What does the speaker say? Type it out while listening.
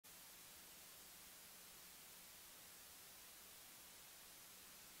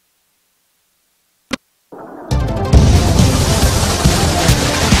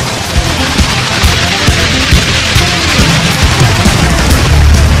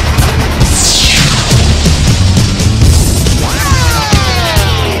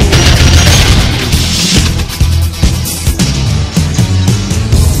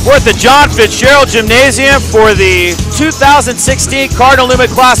at the John Fitzgerald Gymnasium for the 2016 Cardinal Newman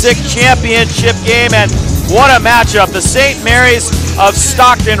Classic Championship game, and what a matchup. The St. Mary's of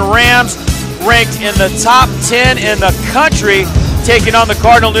Stockton Rams, ranked in the top 10 in the country, taking on the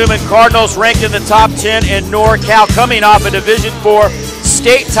Cardinal Newman Cardinals, ranked in the top 10 in NorCal, coming off a Division IV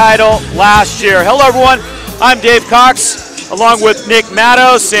state title last year. Hello everyone, I'm Dave Cox, along with Nick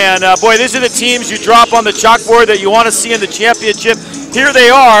Mattos, and boy, these are the teams you drop on the chalkboard that you want to see in the championship. Here they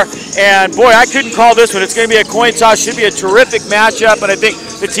are, and boy, I couldn't call this one. It's going to be a coin toss. Should be a terrific matchup, and I think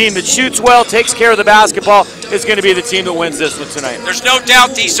the team that shoots well, takes care of the basketball, is going to be the team that wins this one tonight. There's no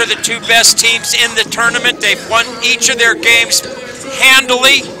doubt these are the two best teams in the tournament. They've won each of their games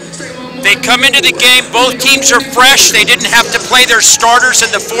handily. They come into the game, both teams are fresh. They didn't have to play their starters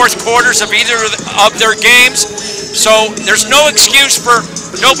in the fourth quarters of either of their games. So there's no excuse for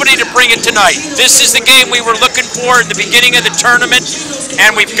nobody to bring it tonight. This is the game we were looking for in the beginning of the tournament,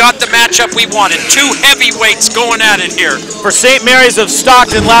 and we've got the matchup we wanted. Two heavyweights going at it here. For St. Mary's of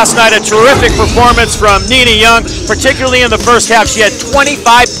Stockton last night, a terrific performance from Nina Young, particularly in the first half. She had 25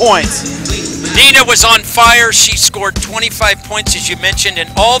 points. Nina was on fire. She scored 25 points, as you mentioned,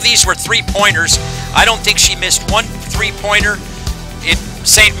 and all these were three-pointers. I don't think she missed one three-pointer.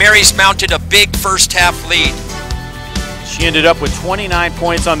 St. Mary's mounted a big first-half lead. She ended up with 29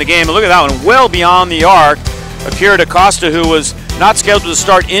 points on the game. And look at that one, well beyond the arc. Akira DaCosta, who was not scheduled to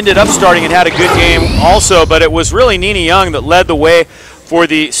start, ended up starting and had a good game also, but it was really Nina Young that led the way for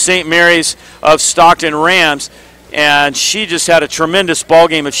the St. Mary's of Stockton Rams. And she just had a tremendous ball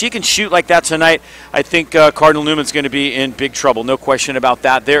game. If she can shoot like that tonight, I think Cardinal Newman's going to be in big trouble. No question about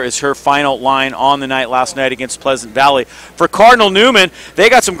that. There is her final line on the night last night against Pleasant Valley. For Cardinal Newman, they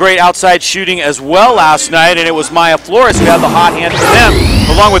got some great outside shooting as well last night, and it was Maya Flores who had the hot hand for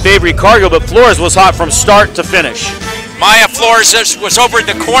them, along with Avery Cargill, but Flores was hot from start to finish. Maya Flores was over in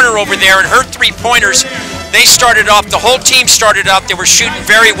the corner over there, and her three-pointers, they started off, the whole team started out, they were shooting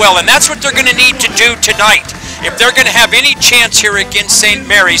very well, and that's what they're going to need to do tonight. If they're going to have any chance here against St.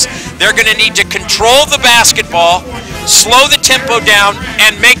 Mary's, they're going to need to control the basketball, slow the tempo down,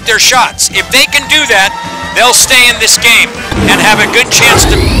 and make their shots. If they can do that, they'll stay in this game and have a good chance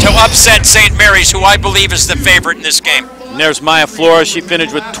to upset St. Mary's, who I believe is the favorite in this game. And there's Maya Flores. She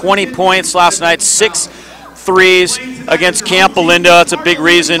finished with 20 points last night, 6 threes against Camp Belinda. That's a big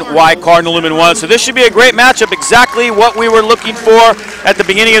reason why Cardinal Newman won. So this should be a great matchup, exactly what we were looking for at the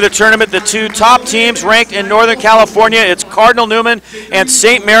beginning of the tournament. The two top teams ranked in Northern California, it's Cardinal Newman and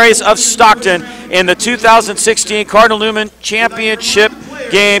St. Mary's of Stockton in the 2016 Cardinal Newman Championship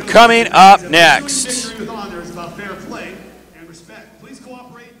game coming up next.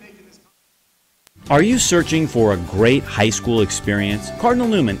 Are you searching for a great high school experience? Cardinal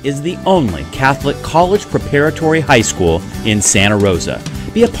Newman is the only Catholic college preparatory high school in Santa Rosa.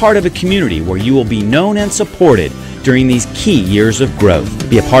 Be a part of a community where you will be known and supported during these key years of growth.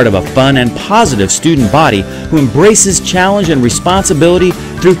 Be a part of a fun and positive student body who embraces challenge and responsibility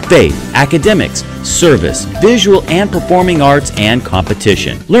through faith, academics, service, visual and performing arts, and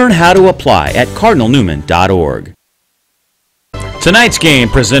competition. Learn how to apply at cardinalnewman.org. Tonight's game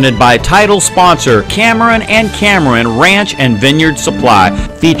presented by title sponsor Cameron & Cameron Ranch and Vineyard Supply,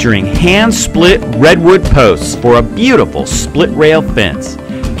 featuring hand-split redwood posts for a beautiful split-rail fence.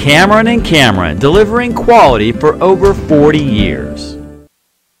 Cameron & Cameron, delivering quality for over 40 years.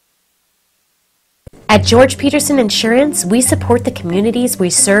 At George Peterson Insurance, we support the communities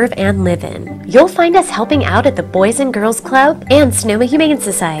we serve and live in. You'll find us helping out at the Boys and Girls Club and Sonoma Humane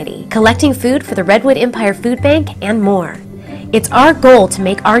Society, collecting food for the Redwood Empire Food Bank, and more. It's our goal to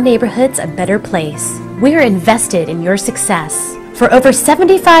make our neighborhoods a better place. We're invested in your success. For over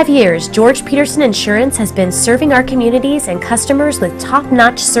 75 years, George Peterson Insurance has been serving our communities and customers with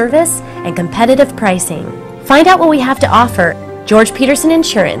top-notch service and competitive pricing. Find out what we have to offer. George Peterson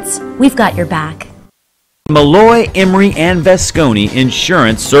Insurance, we've got your back. Malloy, Emery, and Vesconi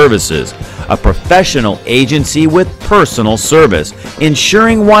Insurance Services, a professional agency with personal service,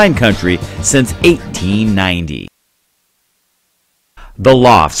 insuring wine country since 1890. The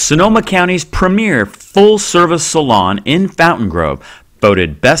Loft, Sonoma County's premier full-service salon in Fountain Grove,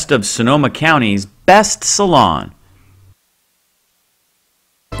 voted Best of Sonoma County's Best Salon.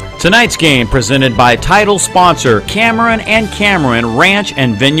 Tonight's game presented by title sponsor Cameron & Cameron Ranch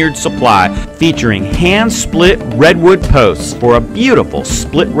and Vineyard Supply, featuring hand-split redwood posts for a beautiful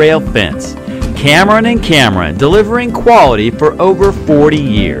split-rail fence. Cameron & Cameron, delivering quality for over 40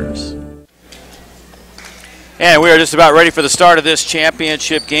 years. And we are just about ready for the start of this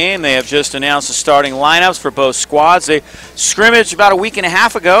championship game. They have just announced the starting lineups for both squads. They scrimmaged about a week and a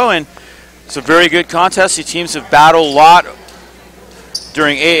half ago, and it's a very good contest. The teams have battled a lot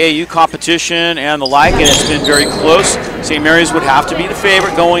during AAU competition and the like, and it's been very close. St. Mary's would have to be the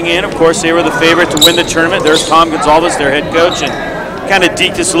favorite going in. Of course, they were the favorite to win the tournament. There's Tom Gonzalez, their head coach, and kind of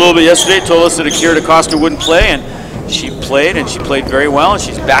deked us a little bit yesterday, told us that Akira DaCosta wouldn't play, and she played, and she played very well, and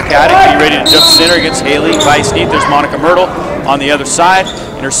she's back at it, getting ready to jump center against Haley Vice-Neat. There's Monica Myrtle on the other side.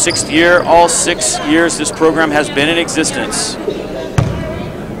 In her 6th year, all 6 years this program has been in existence.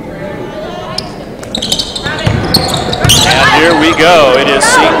 And here we go. It is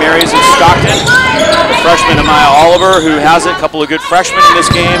St. Mary's of Stockton. The freshman Amaya Oliver, who has it. A couple of good freshmen in this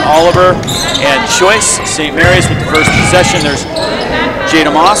game, Oliver and Choice. St. Mary's with the first possession. There's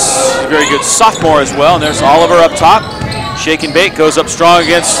Jada Moss, a very good sophomore as well. And there's Oliver up top. Shake and bake, goes up strong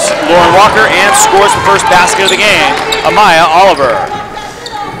against Lauren Walker and scores the first basket of the game. Amaya Oliver.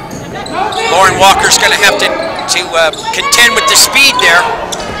 Lauren Walker's going to have to contend with the speed there.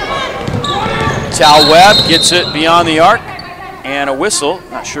 Tal Webb gets it beyond the arc, and a whistle.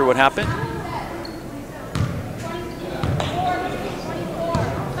 Not sure what happened.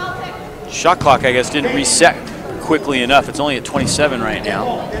 Shot clock, I guess, didn't reset quickly enough. It's only at 27 right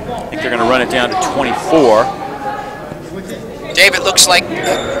now. I think they're going to run it down to 24. Dave, it looks like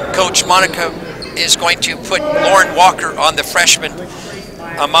Coach Monica is going to put Lauren Walker on the freshman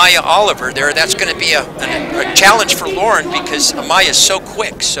Amaya Oliver there. That's going to be a challenge for Lauren because Amaya is so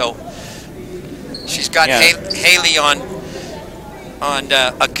quick. So she's got Haley on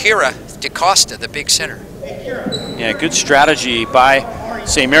Akira DaCosta, the big center. Yeah, good strategy by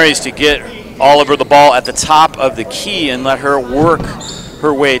St. Mary's to get Oliver the ball at the top of the key and let her work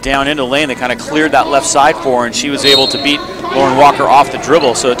her way down into the lane. They kind of cleared that left side for her, and she was able to beat Lauren Walker off the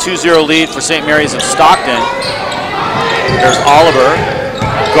dribble. So a 2-0 lead for St. Mary's of Stockton. There's Oliver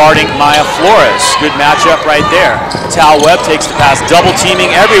guarding Maya Flores. Good matchup right there. Tal Webb takes the pass, double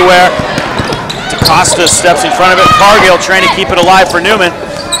teaming everywhere. DaCosta steps in front of it. Cargill trying to keep it alive for Newman,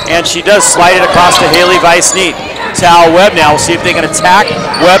 and she does slide it across to Haley Vice-Neat. Tal Webb now, we'll see if they can attack.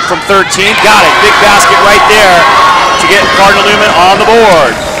 Webb from 13, got it. Big basket right there to get Cardinal Newman on the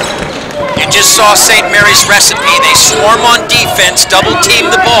board. You just saw St. Mary's recipe. They swarm on defense, double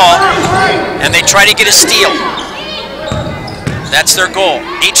team the ball, and they try to get a steal. That's their goal,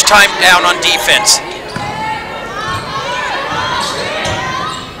 each time down on defense.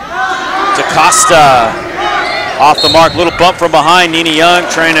 DaCosta off the mark, little bump from behind. Nina Young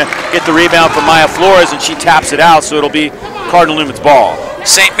trying to get the rebound from Maya Flores, and she taps it out, so it'll be Cardinal Newman's ball.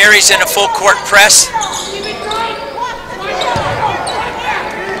 St. Mary's in a full court press.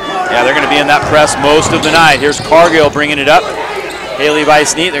 Yeah, they're going to be in that press most of the night. Here's Cargill bringing it up. Haley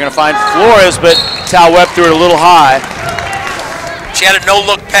Vice-Neat, they're going to find Flores, but Tal Webb threw it a little high. She had a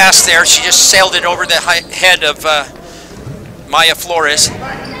no-look pass there. She just sailed it over the head of Maya Flores.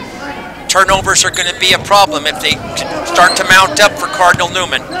 Turnovers are going to be a problem if they start to mount up for Cardinal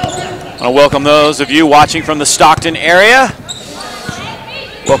Newman. I want to welcome those of you watching from the Stockton area.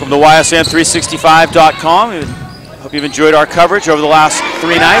 Welcome to YSN365.com. Hope you've enjoyed our coverage over the last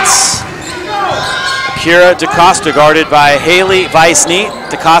 3 nights. Akira DaCosta guarded by Haley Vice-Neat.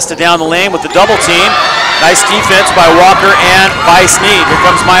 DaCosta down the lane with the double team. Nice defense by Walker and Vice-Neat. Here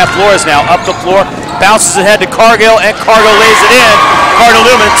comes Maya Flores now up the floor. Bounces ahead to Cargill, and Cargill lays it in. Cardinal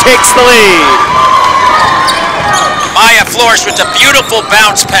Newman takes the lead. Maya Flores with a beautiful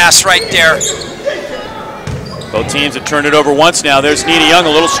bounce pass right there. Both teams have turned it over once now. There's Nina Young, a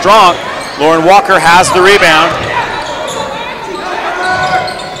little strong. Lauren Walker has the rebound.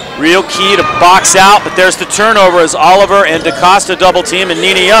 Real key to box out, but there's the turnover as Oliver and DaCosta double team, and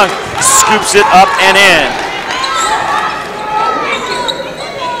Nina Young scoops it up and in.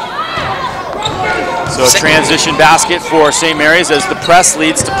 So a transition basket for St. Mary's as the press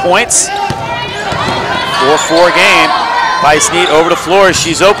leads to points. 4-4 game. Vice-Neat over to Flores,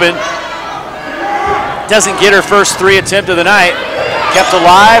 she's open. Doesn't get her first 3 attempt of the night. Kept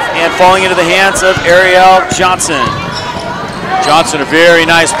alive and falling into the hands of Ariel Johnson. Johnson, a very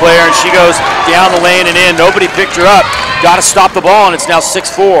nice player, and she goes down the lane and in. Nobody picked her up. Got to stop the ball, and it's now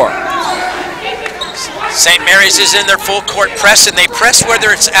 6-4. St. Mary's is in their full court press, and they press whether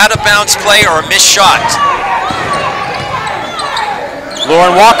it's out of bounds play or a missed shot.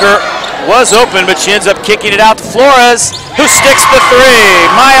 Lauren Walker was open, but she ends up kicking it out to Flores, who sticks the 3.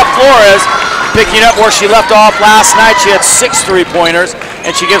 Maya Flores picking up where she left off last night. She had 6 3-pointers,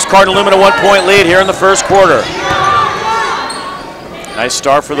 and she gives Cardinal Newman a 1-point lead here in the first quarter. Nice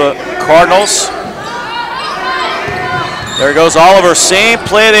start for the Cardinals. There goes Oliver. Same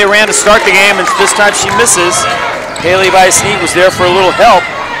play they ran to start the game, and this time she misses. Haley Vice-Neat was there for a little help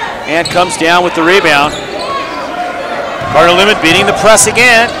and comes down with the rebound. Cardinal Newman beating the press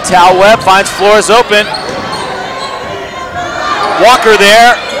again. Tal Webb finds Flores open. Walker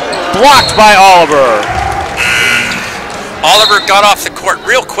there, blocked by Oliver. Oliver got off the court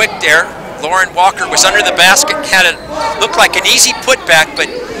real quick there. Lauren Walker was under the basket, looked like an easy putback, but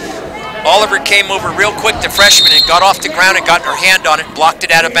Oliver came over real quick, the freshman, and got off the ground and got her hand on it and blocked it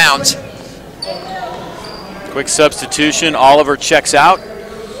out of bounds. Quick substitution, Oliver checks out.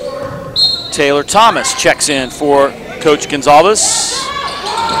 Taylor Thomas checks in for Coach Gonzalez.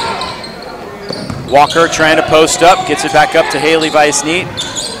 Walker trying to post up, gets it back up to Haley Weiss-Neat.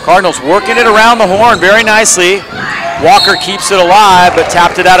 Cardinals working it around the horn very nicely. Walker keeps it alive, but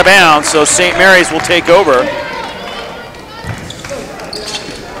tapped it out of bounds, so St. Mary's will take over.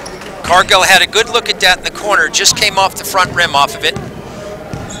 Cargill had a good look at that in the corner, just came off the front rim off of it.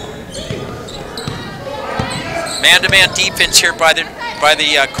 Man-to-man defense here by the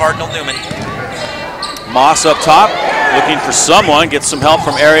Cardinal Newman. Moss up top, looking for someone, gets some help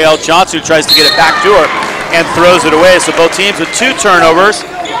from Ariel Johnson, who tries to get it back to her and throws it away. So both teams with 2 turnovers.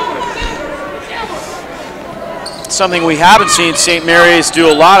 Something we haven't seen St. Mary's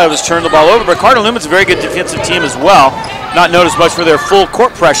do a lot of is turn the ball over, but Cardinal Newman's a very good defensive team as well. Not known as much for their full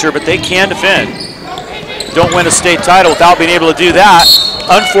court pressure, but they can defend. Don't win a state title without being able to do that.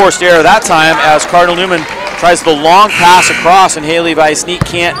 Unforced error that time as Cardinal Newman tries the long pass across and Haley Weiss-Neat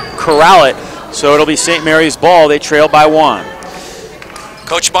can't corral it. So it'll be St. Mary's ball. They trail by 1.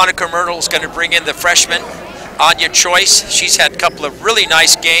 Coach Monica Myrtle is going to bring in the freshman, Anya Choice. She's had a couple of really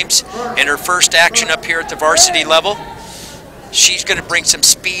nice games in her first action up here at the varsity level. She's going to bring some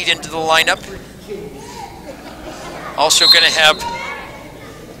speed into the lineup. Also going to have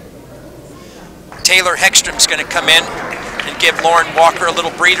Taylor Heckstrom's going to come in and give Lauren Walker a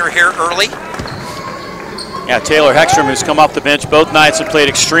little breather here early. Yeah, Taylor Heckstrom, who's come off the bench both nights and played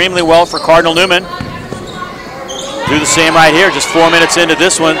extremely well for Cardinal Newman. Do the same right here, just 4 minutes into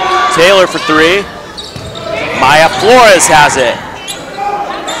this one. Taylor for 3. Maya Flores has it.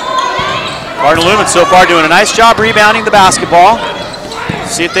 Cardinal Newman so far doing a nice job rebounding the basketball.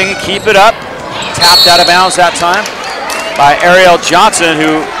 See if they can keep it up. Tapped out of bounds that time by Ariel Johnson,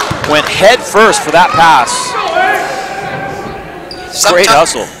 who went head first for that pass. Great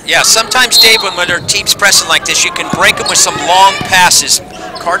hustle. Yeah, sometimes, Dave, when their team's pressing like this, you can break them with some long passes.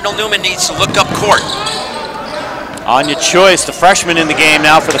 Cardinal Newman needs to look up court. Anya Choice, the freshman in the game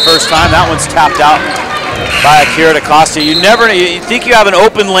now for the first time. That one's tapped out by Akira DaCosta. You think you have an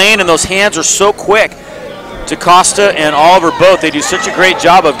open lane, and those hands are so quick. DaCosta and Oliver both, they do such a great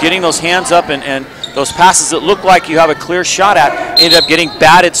job of getting those hands up, and those passes that look like you have a clear shot at end up getting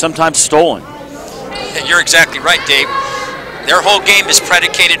batted, sometimes stolen. And you're exactly right, Dave. Their whole game is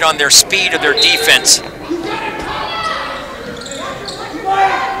predicated on their speed of their defense.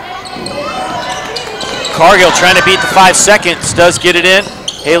 Cargill trying to beat the 5 seconds, does get it in.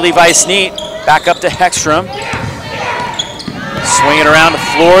 Haley Weiss-Neat back up to Heckstrom. Swing it around to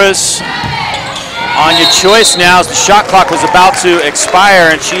Flores. Anya Choice now as the shot clock was about to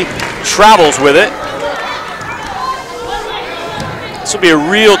expire and she travels with it. This will be a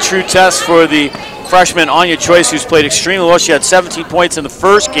real true test for the freshman Anya Choice, who's played extremely well. She had 17 points in the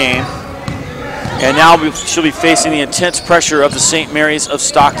first game. And now she'll be facing the intense pressure of the St. Mary's of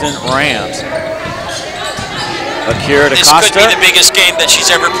Stockton Rams. Akira DaCosta. This could be the biggest game that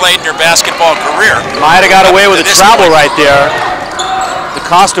she's ever played in her basketball career. Might have got away with a travel right there.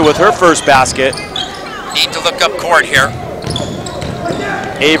 DaCosta with her first basket. Need to look up court here.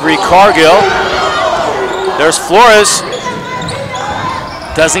 Avery Cargill. There's Flores.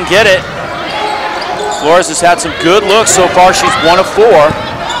 Doesn't get it. Flores has had some good looks so far. She's 1 of 4.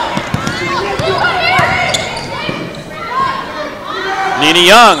 Nina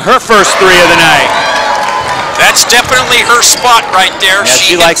Young, her first 3 of the night. That's definitely her spot right there. Yeah,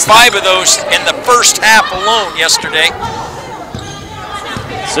 she hit 5 of those in the first half alone yesterday.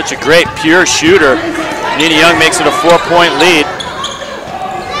 Such a great pure shooter. Nina Young makes it a 4-point lead.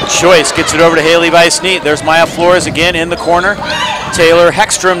 Choice gets it over to Haley Weiss-Neat. There's Maya Flores again in the corner. Taylor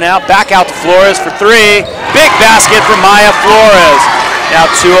Heckstrom now back out to Flores for 3. Big basket from Maya Flores. Now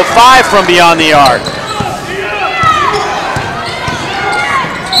 2 of 5 from beyond the arc.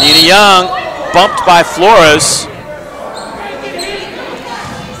 Nina Young bumped by Flores.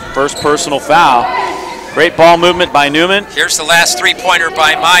 First personal foul. Great ball movement by Newman. Here's the last 3-pointer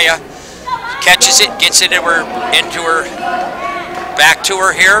by Maya. Catches it, gets it into her, back to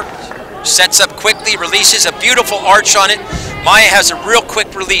her here. Sets up quickly, releases a beautiful arch on it. Maya has a real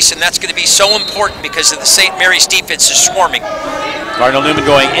quick release, and that's going to be so important because of the St. Mary's defense is swarming. Cardinal Newman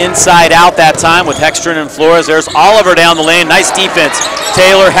going inside out that time with Heckstrom and Flores. There's Oliver down the lane. Nice defense.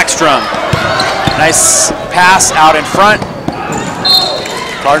 Taylor Heckstrom. Nice pass out in front.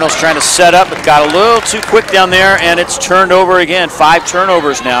 Cardinals trying to set up, but got a little too quick down there, and it's turned over again. 5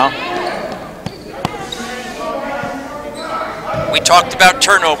 turnovers now. We talked about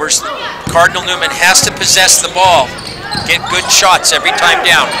turnovers. Cardinal Newman has to possess the ball, get good shots every time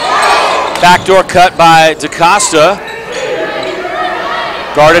down. Backdoor cut by DaCosta,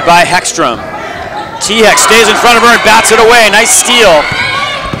 guarded by Hextrom. T-Hex stays in front of her and bats it away. Nice steal.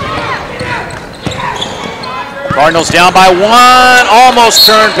 Cardinals down by 1, almost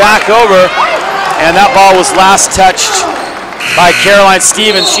turned back over, and that ball was last touched by Caroline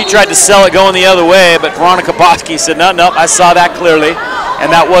Stevens. She tried to sell it going the other way, but Veronica Bosky said, no, I saw that clearly, and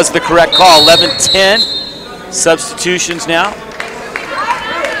that was the correct call. 11-10, substitutions now.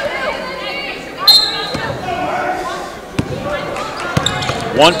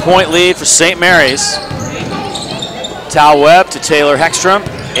 One-point lead for St. Mary's. Tal Webb to Taylor Hextrom.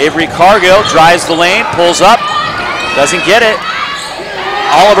 Avery Cargill drives the lane, pulls up, doesn't get it.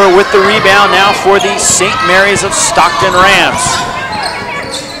 Oliver with the rebound now for the St. Mary's of Stockton Rams.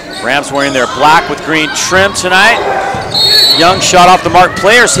 Rams wearing their black with green trim tonight. Young shot off the mark.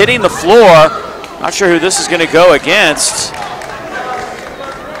 Players hitting the floor. Not sure who this is going to go against.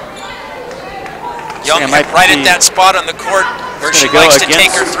 Young right at that spot on the court where she likes to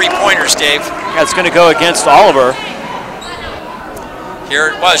take her three-pointers, Dave. Yeah, it's going to go against Oliver. Here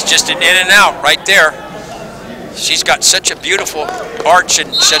it was, just an in and out right there. She's got such a beautiful arch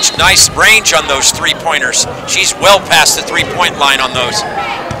and such nice range on those three-pointers. She's well past the three-point line on those.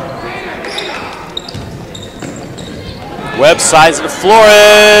 Webb sides of the floor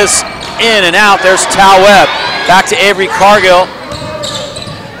is in and out. There's Tal Webb. Back to Avery Cargill.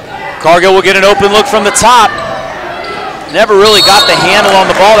 Cargill will get an open look from the top. Never really got the handle on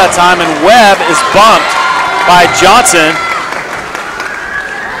the ball that time, and Webb is bumped by Johnson.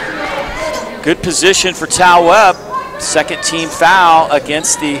 Good position for Tal Webb. Second team foul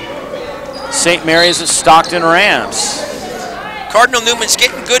against the St. Mary's of Stockton Rams. Cardinal Newman's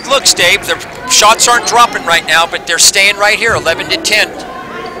getting good looks, Dave. Their shots aren't dropping right now, but they're staying right here, 11-10.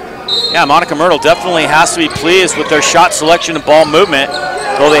 Yeah, Monica Myrtle definitely has to be pleased with their shot selection and ball movement,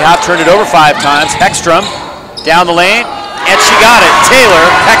 though they have turned it over 5 times. Hextrom down the lane, and she got it. Taylor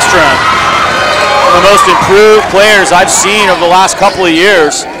Hextrom, one of the most improved players I've seen over the last couple of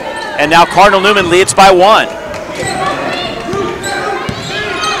years. And now Cardinal Newman leads by 1.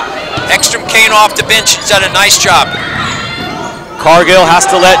 Hextrom came off the bench and done a nice job. Cargill has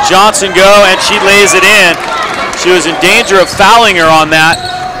to let Johnson go, and she lays it in. She was in danger of fouling her on that,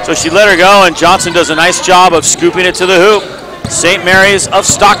 so she let her go, and Johnson does a nice job of scooping it to the hoop. St. Mary's of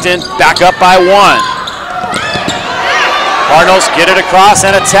Stockton back up by 1. Cardinals get it across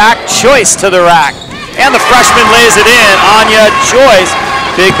and attack. Joyce to the rack, and the freshman lays it in. Anya Joyce.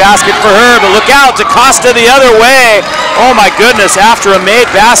 Big basket for her, but look out, DaCosta the other way. Oh my goodness, after a made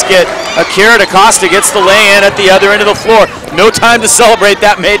basket, Akira DaCosta gets the lay-in at the other end of the floor. No time to celebrate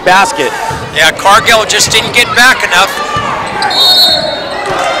that made basket. Yeah, Cargill just didn't get back enough.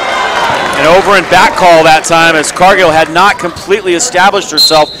 An over and back call that time, as Cargill had not completely established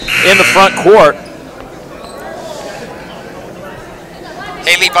herself in the front court.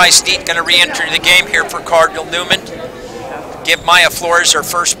 Haley Weiss-Neat going to re-enter the game here for Cardinal Newman. Give Maya Flores her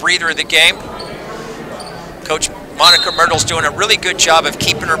first breather of the game. Coach Monica Myrtle's doing a really good job of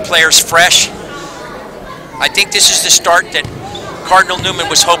keeping her players fresh. I think this is the start that Cardinal Newman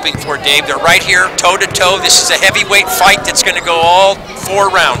was hoping for, Dave. They're right here, toe-to-toe. This is a heavyweight fight that's going to go all 4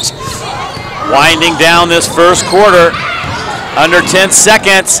 rounds. Winding down this first quarter, under 10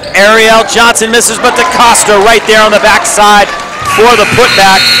 seconds. Ariel Johnson misses, but DaCosta right there on the backside for the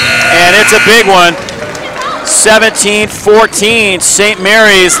putback, and it's a big one. 17-14, St.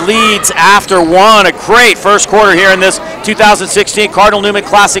 Mary's leads after 1. A great first quarter here in this 2016 Cardinal Newman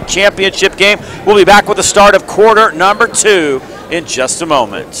Classic Championship game. We'll be back with the start of quarter number 2 in just a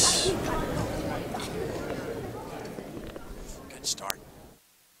moment. Good start.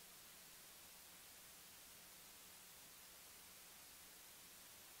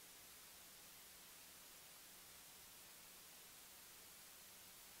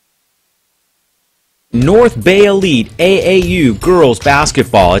 North Bay Elite AAU girls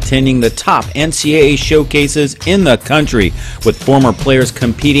basketball attending the top NCAA showcases in the country, with former players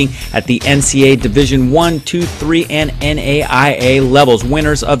competing at the NCAA Division I, II, III, and NAIA levels,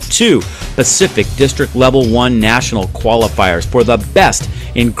 winners of 2 Pacific District Level 1 national qualifiers. For the best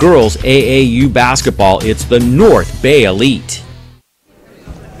in girls AAU basketball, it's the North Bay Elite.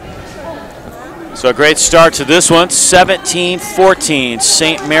 So a great start to this one, 17-14,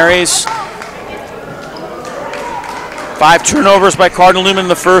 St. Mary's. 5 turnovers by Cardinal Newman in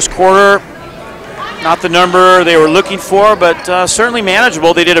the first quarter. Not the number they were looking for, but certainly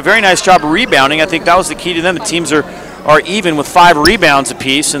manageable. They did a very nice job of rebounding. I think that was the key to them. The teams are even with 5 rebounds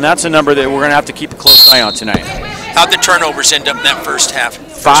apiece, and that's a number that we're going to have to keep a close eye on tonight. How'd the turnovers end up in that first half?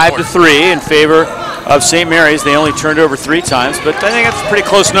 5 to 3 in favor of St. Mary's. They only turned over 3 times, but I think that's a pretty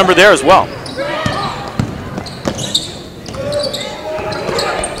close number there as well.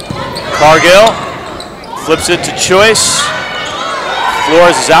 Cargill flips it to Choice.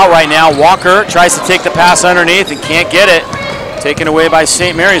 Flores is out right now. Walker tries to take the pass underneath and can't get it. Taken away by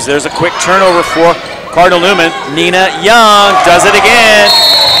St. Mary's. There's a quick turnover for Cardinal Newman. Nina Young does it again.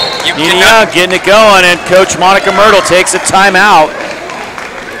 Nina Young getting it going, and Coach Monica Myrtle takes a timeout.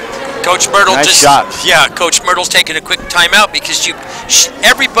 Coach Myrtle nice shot. Yeah, Coach Myrtle's taking a quick timeout because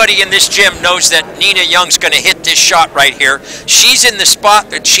everybody in this gym knows that Nina Young's going to hit this shot right here. She's in the spot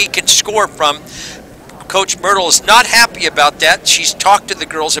that she can score from. Coach Myrtle is not happy about that. She's talked to the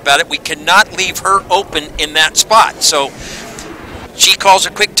girls about it. We cannot leave her open in that spot. So she calls a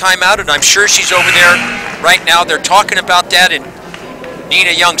quick timeout, and I'm sure she's over there right now. They're talking about that, and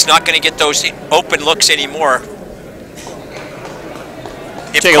Nina Young's not going to get those open looks anymore.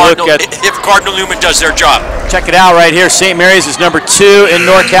 If Cardinal Newman does their job. Check it out right here. St. Mary's is number 2 in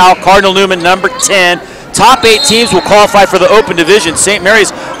NorCal. Cardinal Newman number 10. Top 8 teams will qualify for the open division. St.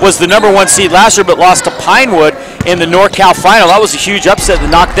 Mary's was the number 1 seed last year, but lost to Pinewood in the NorCal final. That was a huge upset that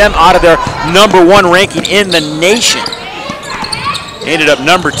knocked them out of their number 1 ranking in the nation. They ended up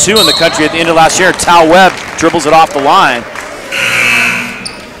number 2 in the country at the end of last year. Tal Webb dribbles it off the line.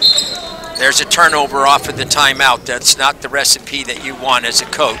 There's a turnover off of the timeout. That's not the recipe that you want as a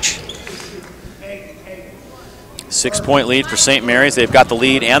coach. 6-point lead for St. Mary's. They've got the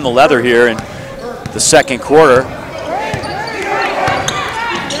lead and the leather here in the second quarter.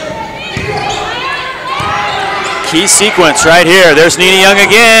 Key sequence right here. There's Nina Young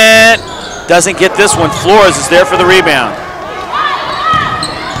again. Doesn't get this one. Flores is there for the rebound.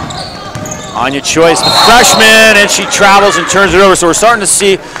 Anya Choice, the freshman, and she travels and turns it over. So we're starting to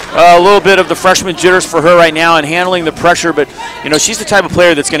see a little bit of the freshman jitters for her right now and handling the pressure. But, you know, she's the type of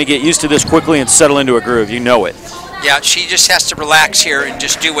player that's going to get used to this quickly and settle into a groove. You know it. Yeah, she just has to relax here and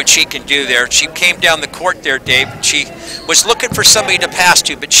just do what she can do there. She came down the court there, Dave. She was looking for somebody to pass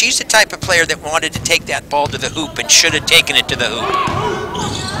to, but she's the type of player that wanted to take that ball to the hoop and should have taken it to the hoop.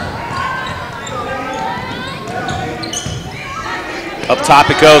 Up top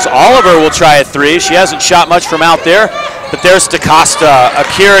it goes. Oliver will try a 3. She hasn't shot much from out there, but there's DaCosta.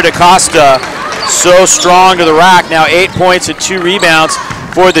 Akira DaCosta, so strong to the rack. Now 8 points and 2 rebounds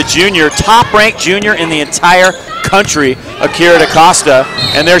for the junior. Top-ranked junior in the entire country, Akira DaCosta.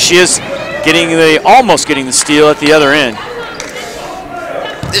 And there she is, almost getting the steal at the other end.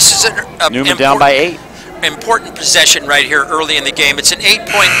 This is Newman down by 8. Important possession right here early in the game. It's an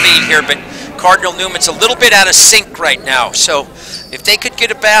 8-point lead here, but Cardinal Newman's a little bit out of sync right now. So if they could get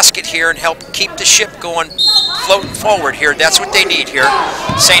a basket here and help keep the ship going, floating forward here, that's what they need here.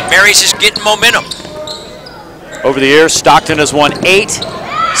 St. Mary's is getting momentum. Over the years, Stockton has won 8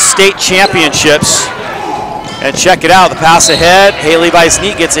 state championships. And check it out, the pass ahead. Haley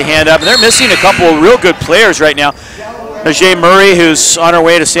Weiss-Neat gets a hand up. And they're missing a couple of real good players right now. Najee Murray, who's on her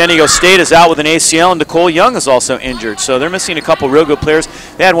way to San Diego State, is out with an ACL, and Nicole Young is also injured. So they're missing a couple real good players.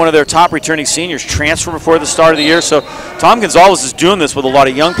 They had one of their top returning seniors transfer before the start of the year. So Tom Gonzalez is doing this with a lot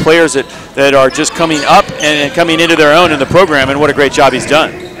of young players that are just coming up and coming into their own in the program, and what a great job he's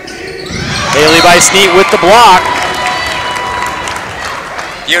done. Haley Weiss-Neat with the block.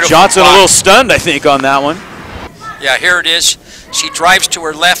 Beautiful Johnson block. A little stunned, I think, on that one. Yeah, here it is. She drives to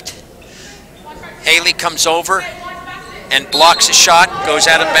her left. Haley comes over and blocks a shot, goes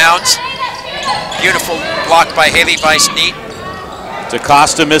out of bounds. Beautiful block by Haley Weiss-Neat.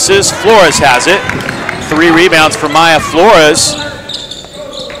 DaCosta misses. Flores has it. 3 rebounds for Maya Flores.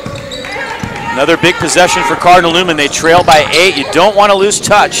 Another big possession for Cardinal Newman. They trail by 8. You don't want to lose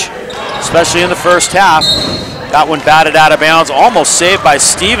touch, especially in the first half. That one batted out of bounds, almost saved by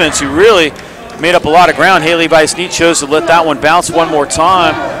Stevens, who really made up a lot of ground. Haley Weiss-Neat chose to let that one bounce one more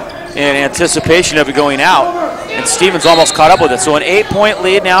time in anticipation of it going out. And Stevens almost caught up with it. So an 8-point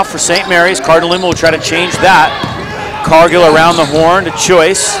lead now for St. Mary's. Cardinal Newman will try to change that. Cargill around the horn to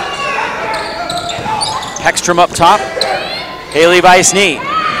Choice. Hextrom up top. Haley Weiss-Neat.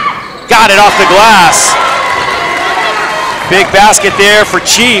 Got it off the glass. Big basket there for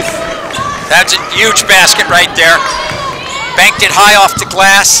Chief. That's a huge basket right there. Banked it high off the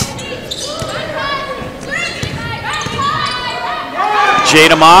glass.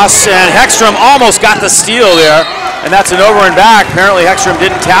 Jada Moss, and Hextrom almost got the steal there, and that's an over and back. Apparently Hextrom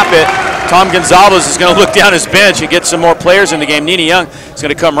didn't tap it Tom Gonzalez is going to look down his bench and get some more players in the game. Nina Young is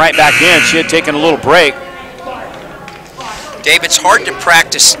going to come right back in. She had taken a little break. Dave, it's hard to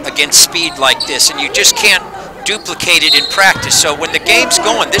practice against speed like this, and you just can't duplicate it in practice. So when the game's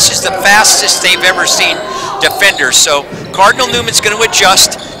going, this is the fastest they've ever seen defenders. So Cardinal Newman's going to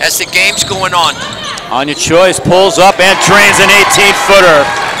adjust as the game's going on. Anya Choice pulls up and drains an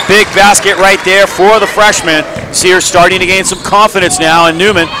 18-footer. Big basket right there for the freshman. See her starting to gain some confidence now, and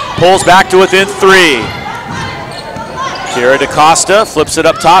Newman pulls back to within 3. Kira DaCosta flips it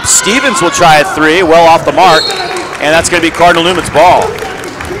up top. Stevens will try a 3, well off the mark, and that's going to be Cardinal Newman's ball.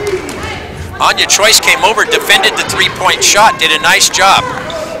 Anya Choice came over, defended the three-point shot, did a nice job.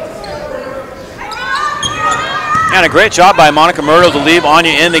 And a great job by Monica Myrtle to leave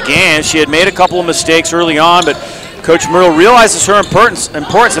Anya in the game. She had made a couple of mistakes early on, but Coach Myrtle realizes her importance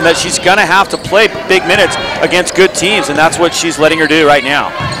and that she's going to have to play big minutes against good teams, and that's what she's letting her do right now.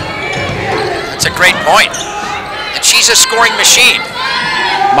 That's a great point. And she's a scoring machine.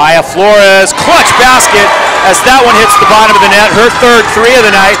 Maya Flores, clutch basket as that one hits the bottom of the net, her third 3 of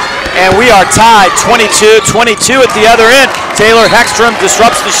the night, and we are tied 22-22 at the other end. Taylor Heckstrom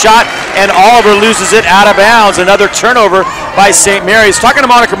disrupts the shot, and Oliver loses it out of bounds. Another turnover by St. Mary's. Talking to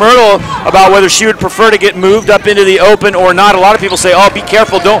Monica Myrtle about whether she would prefer to get moved up into the open or not. A lot of people say, oh, be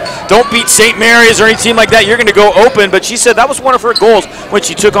careful, don't beat St. Mary's or any team like that. You're going to go open. But she said that was one of her goals when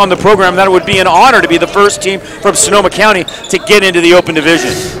she took on the program, that it would be an honor to be the first team from Sonoma County to get into the open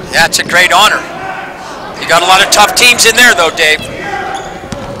division. Yeah, it's a great honor. You got a lot of tough teams in there, though, Dave,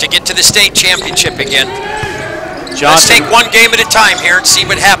 to get to the state championship again. Johnson. Let's take one game at a time here and see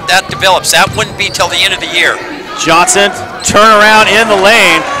what that develops. That wouldn't be till the end of the year. Johnson, turn around in the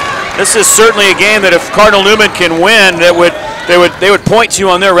lane. This is certainly a game that if Cardinal Newman can win, they would point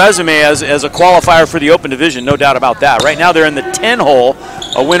to on their resume as a qualifier for the open division, no doubt about that. Right now they're in the 10 hole.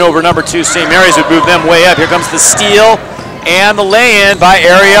 A win over number 2 St. Mary's would move them way up. Here comes the steal and the lay-in by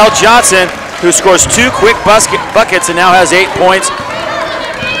Ariel Johnson, who scores 2 quick buckets and now has 8 points.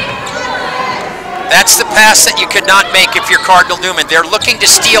 That's the pass that you could not make if you're Cardinal Newman. They're looking to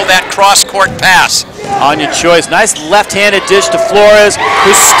steal that cross-court pass. Anya Choice, nice left-handed dish to Flores,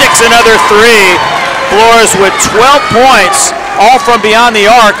 who sticks another 3. Flores with 12 points, all from beyond the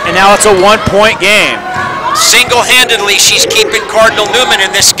arc, and now it's a 1-point game. Single-handedly, she's keeping Cardinal Newman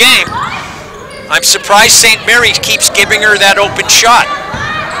in this game. I'm surprised St. Mary's keeps giving her that open shot.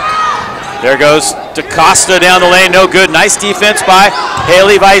 There goes DaCosta down the lane, no good. Nice defense by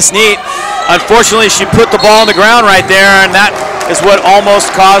Haley Weissneet. Unfortunately, she put the ball on the ground right there, and that is what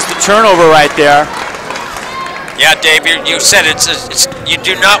almost caused the turnover right there. Yeah, Dave, you said you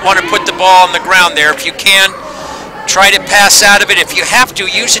do not want to put the ball on the ground there. If you can, try to pass out of it. If you have to,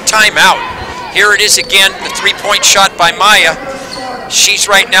 use a timeout. Here it is again, the three-point shot by Maya. She's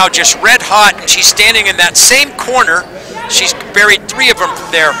right now just red hot, and she's standing in that same corner. She's buried 3 of them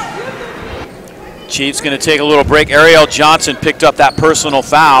there. Chiefs going to take a little break. Ariel Johnson picked up that personal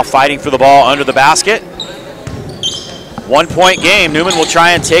foul, fighting for the ball under the basket. 1-point game. Newman will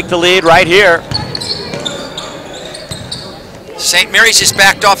try and take the lead right here. St. Mary's has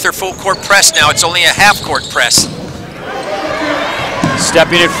backed off their full court press now. It's only a half court press.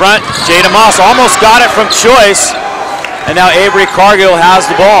 Stepping in front, Jada Moss almost got it from Choice. And now Avery Cargill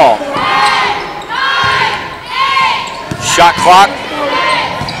has the ball. Shot clock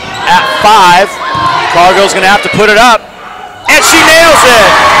at 5. Cargill's going to have to put it up, and she nails it.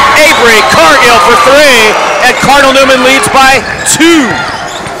 Avery Cargill for 3, and Cardinal Newman leads by 2.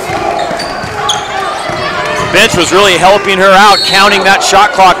 The bench was really helping her out, counting that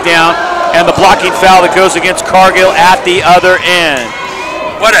shot clock down, and the blocking foul that goes against Cargill at the other end.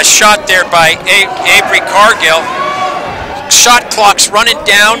 What a shot there by Avery Cargill. Shot clock's running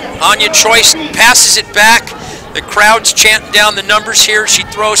down. Anya Choice passes it back. The crowd's chanting down the numbers here. She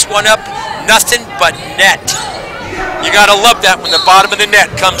throws one up. Nothing but net. You got to love that when the bottom of the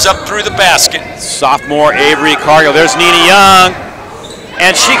net comes up through the basket. Sophomore Avery Cargill. There's Nina Young.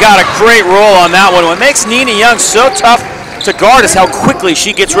 And she got a great roll on that one. What makes Nina Young so tough to guard is how quickly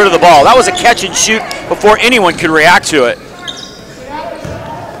she gets rid of the ball. That was a catch and shoot before anyone could react to it.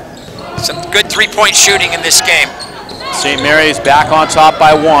 Some good three-point shooting in this game. St. Mary's back on top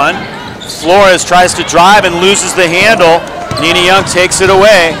by 1. Flores tries to drive and loses the handle. Nina Young takes it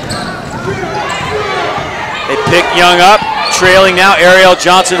away. They pick Young up, trailing now. Ariel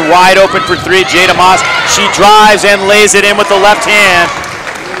Johnson wide open for 3. Jada Moss, she drives and lays it in with the left hand.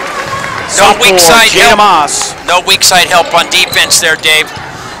 No weak side Jada help. Moss. No weak side help on defense there, Dave.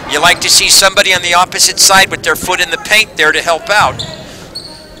 You like to see somebody on the opposite side with their foot in the paint there to help out.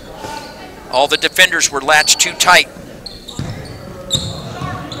 All the defenders were latched too tight.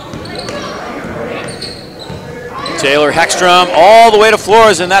 Taylor Hextrom all the way to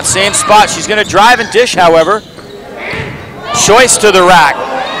Flores in that same spot. She's going to drive and dish, however. Choice to the rack.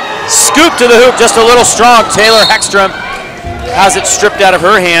 Scoop to the hoop, just a little strong. Taylor Hextrom has it stripped out of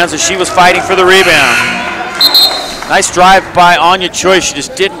her hands as she was fighting for the rebound. Nice drive by Anya Choi. She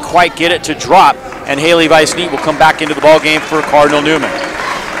just didn't quite get it to drop, and Haley Weiss-Neat will come back into the ball game for Cardinal Newman.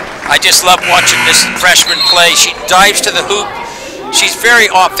 I just love watching this freshman play. She dives to the hoop. She's very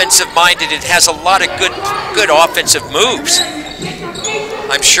offensive-minded and has a lot of good offensive moves.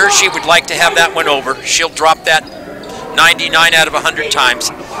 I'm sure she would like to have that one over. She'll drop that 99 out of 100 times.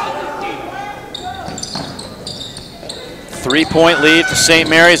 3-point lead for St.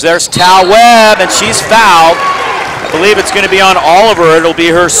 Mary's. There's Tal Webb, and she's fouled. I believe it's going to be on Oliver. It'll be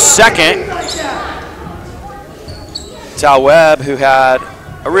her second. Tal Webb, who had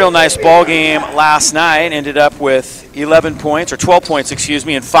a real nice ball game last night, ended up with 11 points, or 12 points, excuse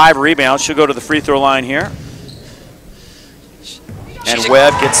me, and 5 rebounds. She'll go to the free throw line here. And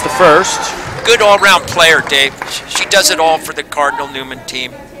Webb gets the first. Good all-round player, Dave. She does it all for the Cardinal Newman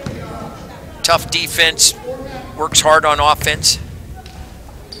team. Tough defense, works hard on offense.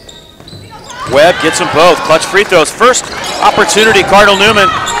 Webb gets them both. Clutch free throws. First opportunity Cardinal Newman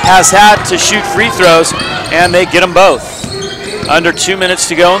has had to shoot free throws, and they get them both. Under 2 minutes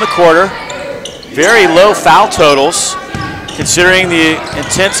to go in the quarter. Very low foul totals, considering the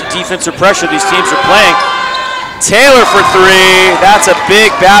intense defensive pressure these teams are playing. Taylor for 3. That's a big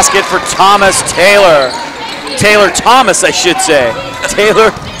basket for Thomas Taylor. Taylor Thomas, I should say.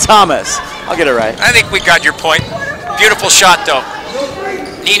 Taylor Thomas. I'll get it right. I think we got your point. Beautiful shot, though.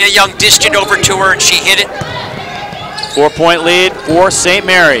 Nina Young dished it over to her, and she hit it. 4-point lead for St.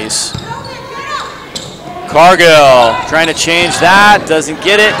 Mary's. Cargill trying to change that, doesn't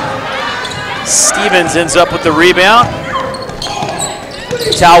get it. Stevens ends up with the rebound.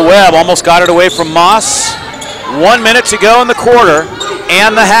 Tal Webb almost got it away from Moss. 1 minute to go in the quarter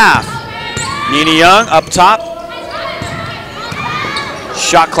and the half. Nina Young up top.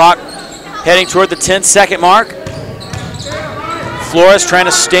 Shot clock heading toward the 10-second mark. Flores trying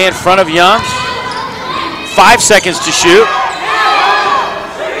to stay in front of Young. 5 seconds to shoot.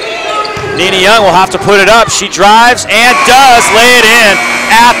 Nina Young will have to put it up. She drives and does lay it in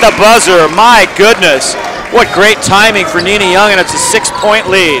at the buzzer. My goodness. What great timing for Nina Young, and it's a 6-point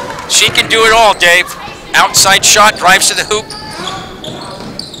lead. She can do it all, Dave. Outside shot, drives to the hoop.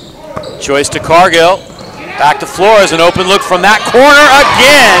 Choice to Cargill. Back to Flores, an open look from that corner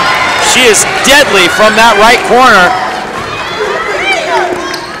again. She is deadly from that right corner.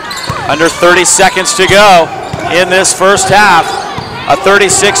 Under 30 seconds to go in this first half. A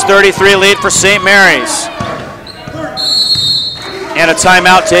 36-33 lead for St. Mary's. And a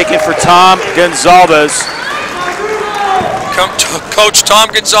timeout taken for Tom Gonzalez. Coach Tom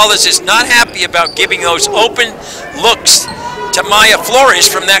Gonzalez is not happy about giving those open looks to Maya Flores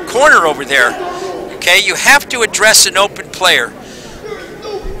from that corner over there. Okay, you have to address an open player.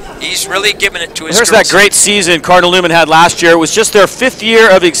 He's really giving it to his Here's girls. that great season Cardinal Newman had last year. It was just their 5th year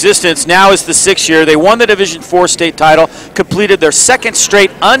of existence. Now is the 6th year. They won the Division IV state title, completed their 2nd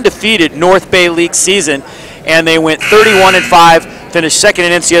straight undefeated North Bay League season, and they went 31-5, finished 2nd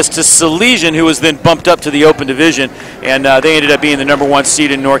in NCS to Salesian, who was then bumped up to the Open Division, and they ended up being the #1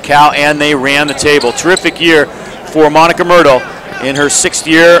 seed in NorCal, and they ran the table. Terrific year for Monica Myrtle in her 6th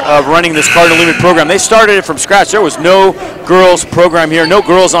year of running this Cardinal Newman program. They started it from scratch. There was no girls program here, no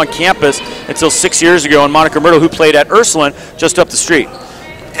girls on campus until 6 years ago, and Monica Myrtle, who played at Ursuline just up the street.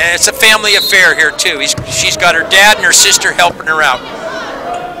 And it's a family affair here, too. She's got her dad and her sister helping her out.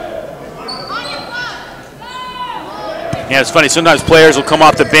 Yeah, it's funny. Sometimes players will come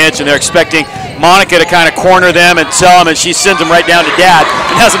off the bench and they're expecting Monica to kind of corner them and tell them, and she sends them right down to Dad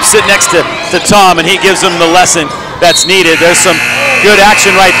and has them sit next to Tom, and he gives them the lesson that's needed. There's some good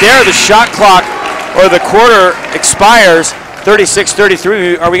action right there. The shot clock, or the quarter, expires.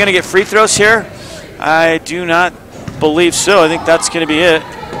 36-33. Are we going to get free throws here? I do not believe so. I think that's going to be it.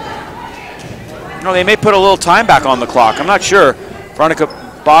 No, they may put a little time back on the clock. I'm not sure. Veronica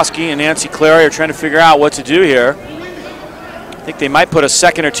Bosky and Nancy Clary are trying to figure out what to do here. I think they might put a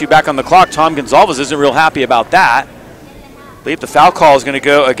second or two back on the clock. Tom Gonzalez isn't real happy about that. I believe the foul call is going to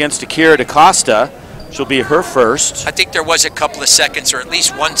go against Akira DaCosta. She'll be her first. I think there was a couple of seconds, or at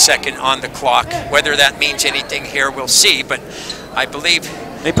least 1 second on the clock. Whether that means anything here, we'll see. But I believe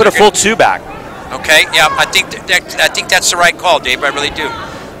they put a full 2 back. Okay, yeah, I think that's the right call, Dave. I really do.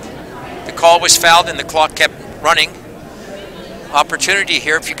 The call was fouled, and the clock kept running. Opportunity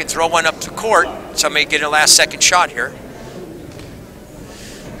here if you can throw one up the court. Somebody get a last-second shot here.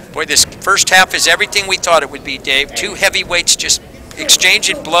 Boy, this first half is everything we thought it would be, Dave. 2 heavyweights just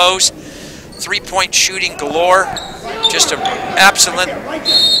exchanging blows. Three-point shooting galore. Just an absolute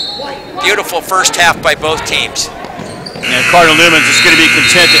beautiful first half by both teams. And Cardinal Newman's just going to be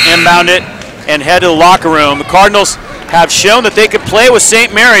content to inbound it and head to the locker room. The Cardinals have shown that they could play with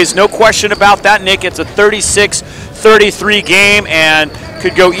St. Mary's. No question about that, Nick. It's a 36-33 game and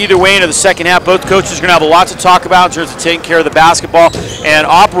could go either way into the second half. Both coaches are going to have a lot to talk about in terms of taking care of the basketball and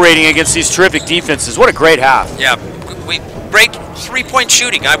operating against these terrific defenses. What a great half. Yeah, great three-point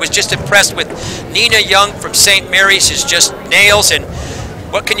shooting. I was just impressed with Nina Young from St. Mary's is just nails. And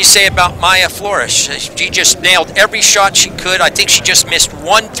what can you say about Maya Flores? She just nailed every shot she could. I think she just missed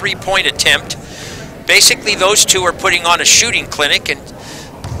one three-point attempt. Basically, those two are putting on a shooting clinic, and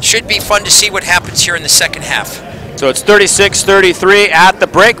should be fun to see what happens here in the second half. So it's 36-33 at the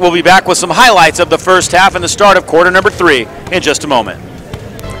break. We'll be back with some highlights of the first half and the start of quarter number 3 in just a moment.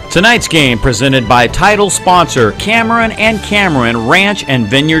 Tonight's game presented by title sponsor Cameron & Cameron Ranch and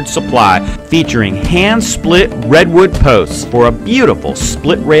Vineyard Supply, featuring hand-split redwood posts for a beautiful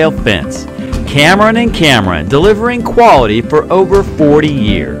split-rail fence. Cameron & Cameron, delivering quality for over 40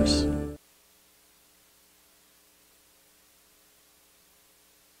 years.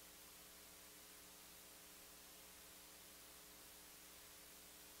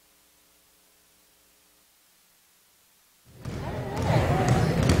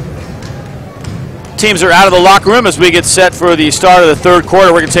 Teams are out of the locker room as we get set for the start of the third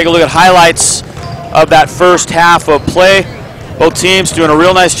quarter. We're going to take a look at highlights of that first half of play. Both teams doing a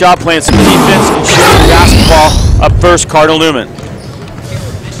real nice job playing some defense and shooting basketball. Up first, Cardinal Newman.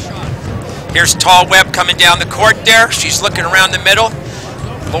 Here's Tall Webb coming down the court there. She's looking around the middle.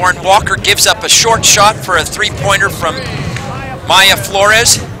 Lauren Walker gives up a short shot for a three-pointer from Maya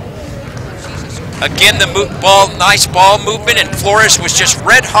Flores. Again, the nice ball movement, and Flores was just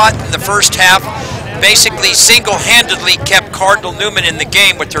red hot in the first half. Basically single-handedly kept Cardinal Newman in the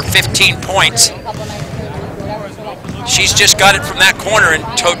game with her 15 points. She's just got it from that corner, and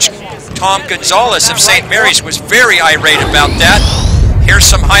Coach Tom Gonzalez of St. Mary's was very irate about that. Here's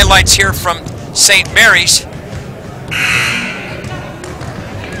some highlights here from St. Mary's.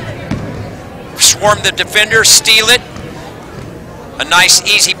 Swarm the defender, steal it. A nice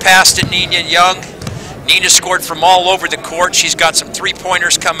easy pass to Nina Young. Nina scored from all over the court. She's got some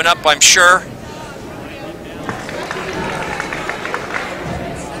three-pointers coming up, I'm sure.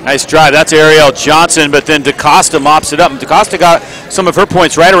 Nice drive. That's Ariel Johnson, but then DaCosta mops it up. And DaCosta got some of her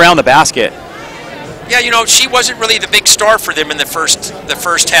points right around the basket. Yeah, you know, she wasn't really the big star for them in the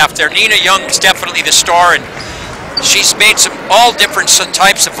first half there. Nina Young is definitely the star, and she's made some all different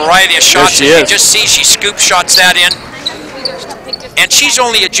types of variety of shots. Yes, you just see she scoop shots that in. And she's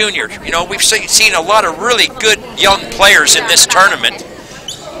only a junior. You know, we've seen a lot of really good young players in this tournament.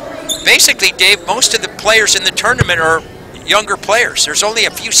 Basically, Dave, most of the players in the tournament are younger players. There's only a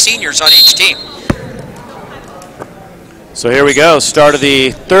few seniors on each team. So here we go, start of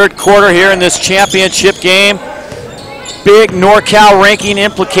the third quarter here in this championship game. Big NorCal ranking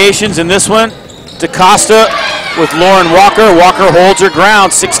implications in this one. DaCosta with Lauren Walker. Walker holds her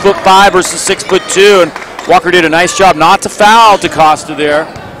ground, 6'5" versus 6'2", and Walker did a nice job not to foul DaCosta there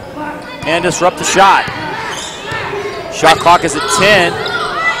and disrupt the shot. Shot clock is at 10.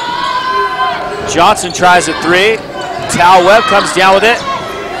 Johnson tries at 3. Tal Webb comes down with it,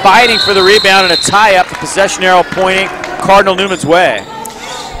 fighting for the rebound and a tie-up. The possession arrow pointing Cardinal Newman's way.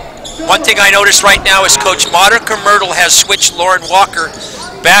 One thing I noticed right now is Coach Monica Myrtle has switched Lauren Walker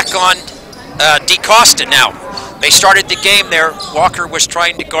back on DaCosta now. They started the game there. Walker was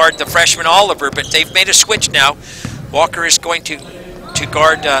trying to guard the freshman Oliver, but they've made a switch now. Walker is going to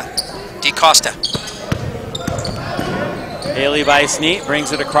guard DaCosta. Haley Weissneet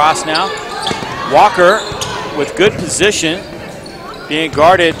brings it across now. Walker with good position, being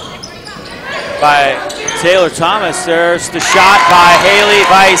guarded by Taylor Thomas. There's the shot by Haley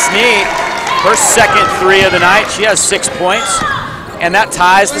Weissneet. Her second three of the night. She has 6 points, and that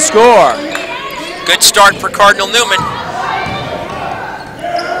ties the score. Good start for Cardinal Newman.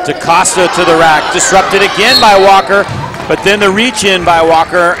 DaCosta to the rack. Disrupted again by Walker, but then the reach in by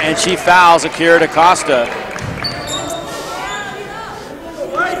Walker, and she fouls Akira DaCosta.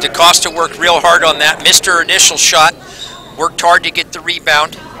 DaCosta worked real hard on that, missed her initial shot, worked hard to get the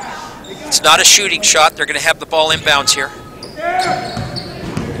rebound. It's not a shooting shot. They're going to have the ball inbounds here.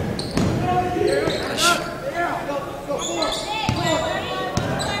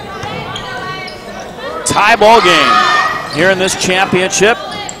 Tie ball game here in this championship.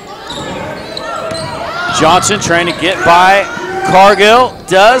 Johnson trying to get by Cargill,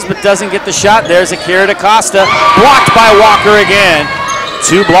 does, but doesn't get the shot. There's Akira DaCosta, blocked by Walker again.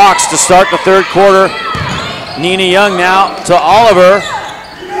 2 blocks to start the third quarter. Nina Young now to Oliver.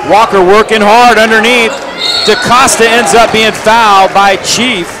 Walker working hard underneath. DaCosta ends up being fouled by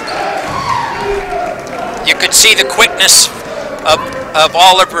Chief. You could see the quickness of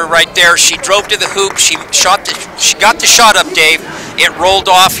Oliver right there. She drove to the hoop. She got the shot up, Dave. It rolled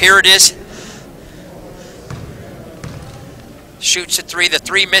off. Here it is. Shoots a three. The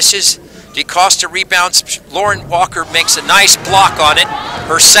three misses. DaCosta rebounds. Lauren Walker makes a nice block on it.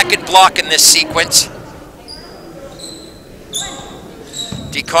 Her second block in this sequence.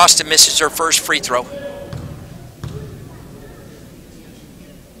 DaCosta misses her first free throw.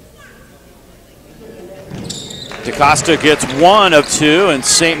 DaCosta gets 1 of 2, and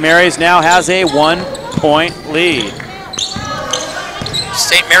St. Mary's now has a 1-point lead.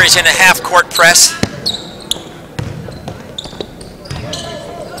 St. Mary's in a half-court press.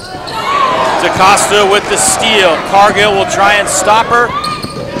 DaCosta with the steal. Cargill will try and stop her,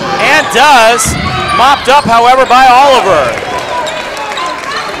 and does. Mopped up, however, by Oliver.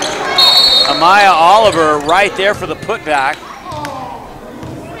 Amaya Oliver right there for the putback.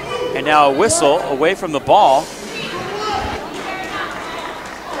 And now a whistle away from the ball.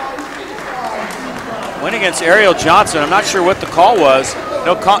 Went against Ariel Johnson. I'm not sure what the call was.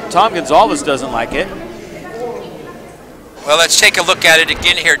 No, Tom Gonzalez doesn't like it. Well, let's take a look at it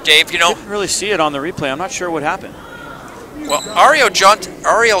again here, Dave. You know, didn't really see it on the replay. I'm not sure what happened. Well, Ariel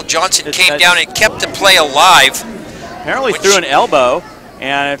Johnson came down and kept the play alive. Apparently threw an elbow,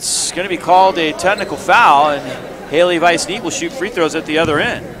 and it's going to be called a technical foul, and Haley Weiss-Neat will shoot free throws at the other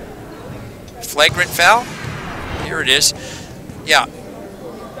end. Flagrant foul? Here it is. Yeah.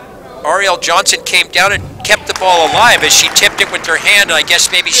 Ariel Johnson came down and kept the ball alive as she tipped it with her hand, and I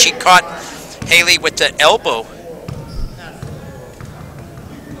guess maybe she caught Haley with the elbow.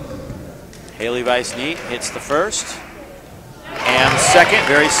 Haley Weiss-Neat hits the first and the second.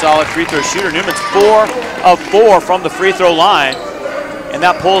 Very solid free throw shooter. Newman's 4 of 4 from the free throw line, and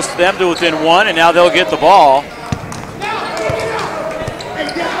that pulls them to within 1, and now they'll get the ball.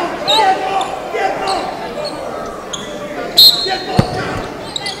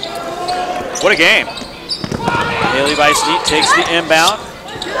 What a game. Haley Weiss-Neat takes the inbound.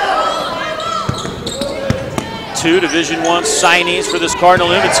 2 Division I signees for this Cardinal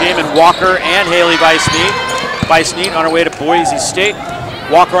Newman team, and Walker and Haley Weiss-Neat. Weiss-Neat on her way to Boise State.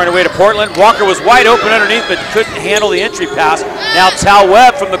 Walker on her way to Portland. Walker was wide open underneath, but couldn't handle the entry pass. Now Tal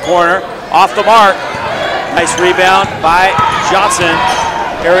Webb from the corner, off the mark. Nice rebound by Johnson.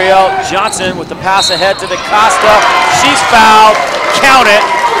 Ariel Johnson with the pass ahead to DaCosta. She's fouled, count it,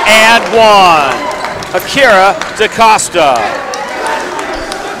 and 1. Akira DaCosta.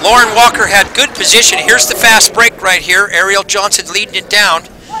 Lauren Walker had good position. Here's the fast break right here. Ariel Johnson leading it down.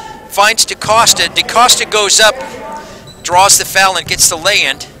 Finds DaCosta. DaCosta goes up, draws the foul, and gets the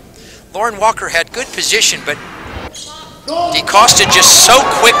lay-in. Lauren Walker had good position, but DaCosta just so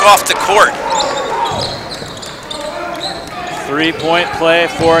quick off the court. 3-point play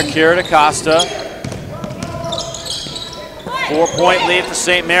for Akira DaCosta. 4-point lead for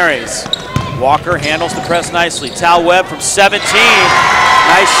St. Mary's. Walker handles the press nicely. Tal Webb from 17.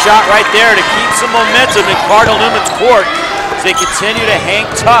 Nice shot right there to keep some momentum in Cardinal Newman's court as they continue to hang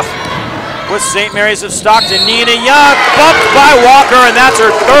tough with St. Mary's of Stockton. Nina Young bumped by Walker, and that's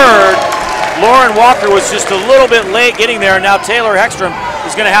her third. Lauren Walker was just a little bit late getting there, and now Taylor Hextrom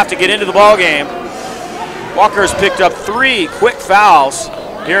is going to have to get into the ball game. Walker has picked up 3 quick fouls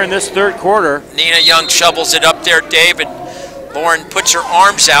here in this third quarter. Nina Young shovels it up there, Dave, and Lauren puts her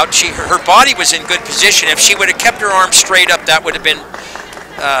arms out. Her body was in good position. If she would have kept her arms straight up, that would have been,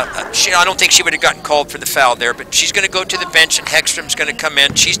 I don't think she would have gotten called for the foul there, but she's going to go to the bench, and Hextrom's going to come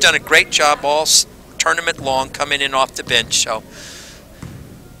in. She's done a great job all tournament long, coming in off the bench. So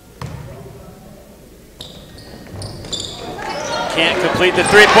can't complete the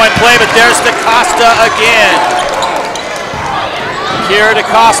 3-point play, but there's DaCosta again. Akira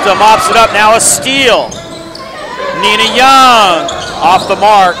DaCosta mops it up, now a steal. Nina Young off the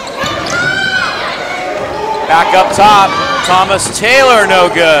mark. Back up top, Thomas Taylor no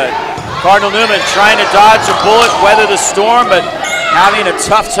good. Cardinal Newman trying to dodge a bullet, weather the storm, but having a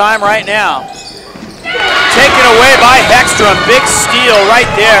tough time right now. Taken away by Hextrom, big steal right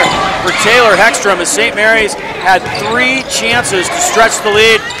there for Taylor Hextrom as St. Mary's had 3 chances to stretch the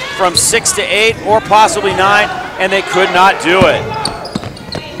lead from 6 to 8 or possibly 9, and they could not do it.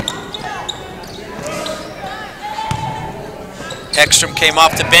 Hextrom came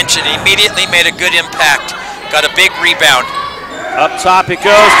off the bench and immediately made a good impact. Got a big rebound. Up top it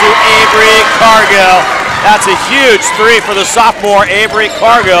goes to Avery Cargill. That's a huge 3 for the sophomore Avery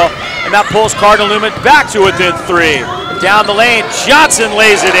Cargill, and that pulls Cardinal Newman back to within 3. Down the lane, Johnson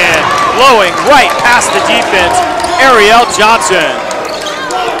lays it in, blowing right past the defense, Ariel Johnson.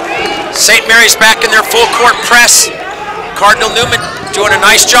 St. Mary's back in their full court press. Cardinal Newman doing a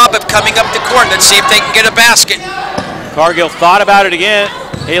nice job of coming up the court. Let's see if they can get a basket. Cargill thought about it again.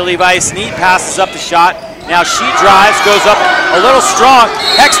 Haley Weiss-Neat passes up the shot. Now she drives, goes up a little strong.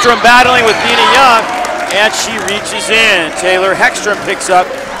 Hextrom battling with Nina Young, and she reaches in. Taylor Hextrom picks up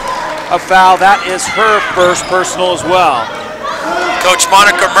a foul. That is her first personal as well. Coach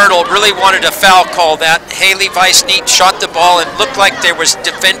Monica Myrtle really wanted a foul call. That Haley Weiss-Neat shot the ball and looked like there was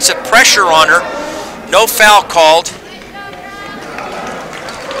defensive pressure on her. No foul called.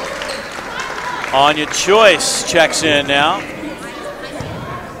 Anya Choice checks in now.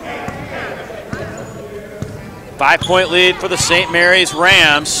 5-point lead for the St. Mary's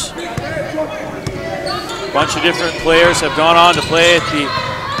Rams. A bunch of different players have gone on to play at the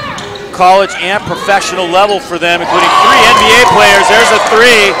college and professional level for them, including 3 NBA players. There's a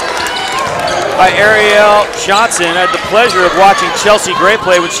 3 by Ariel Johnson. I had the pleasure of watching Chelsea Gray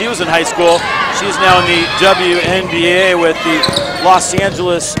play when she was in high school. She's now in the WNBA with the Los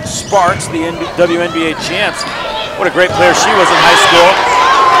Angeles Sparks, the WNBA champs. What a great player she was in high school.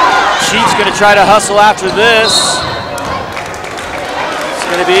 She's going to try to hustle after this. It's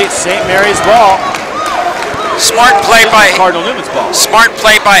going to be St. Mary's ball. Smart play by Cardinal Newman's ball. Smart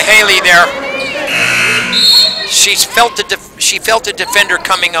play by Haley there. She felt the defender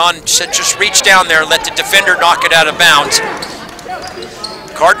coming on, so just reach down there and let the defender knock it out of bounds.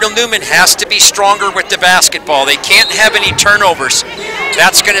 Cardinal Newman has to be stronger with the basketball. They can't have any turnovers.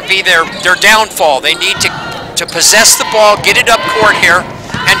 That's going to be their downfall. They need to possess the ball, get it up court here,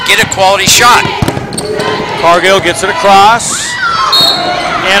 and get a quality shot. Cargill gets it across.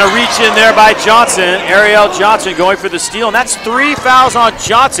 And a reach in there by Johnson. Ariel Johnson going for the steal, and that's 3 fouls on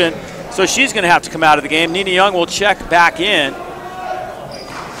Johnson. So she's going to have to come out of the game. Nina Young will check back in.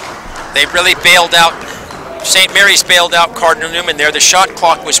 They really bailed out. St. Mary's bailed out Cardinal Newman there. The shot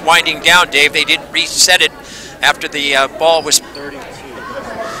clock was winding down, Dave. They didn't reset it after the ball was 32.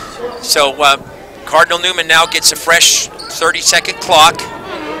 So Cardinal Newman now gets a fresh 30-second clock.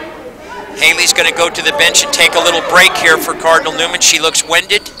 Haley's going to go to the bench and take a little break here for Cardinal Newman. She looks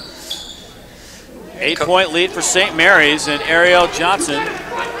winded. 8-point lead for St. Mary's and Ariel Johnson.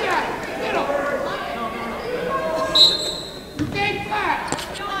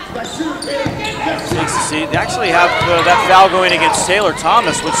 Takes the seat. They actually have that foul going against Taylor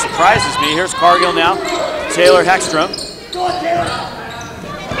Thomas, which surprises me. Here's Cargill now. Taylor Hextrom.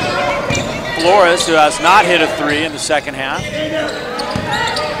 Flores, who has not hit a 3 in the second half.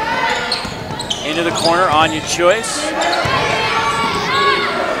 Into the corner, Anya Choice.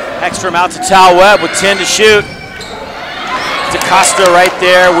 Hextrom out to Tal Webb with 10 to shoot. DaCosta right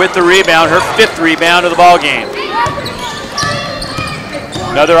there with the rebound, her 5th rebound of the ball game.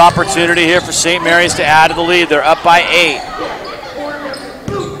 Another opportunity here for St. Mary's to add to the lead. They're up by 8.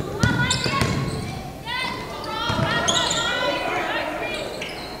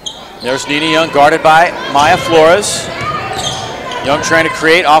 There's Nina Young guarded by Maya Flores. Young trying to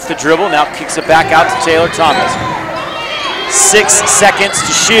create off the dribble, now kicks it back out to Taylor Thomas. 6 seconds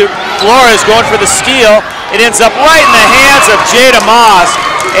to shoot. Flores going for the steal. It ends up right in the hands of Jada Moss.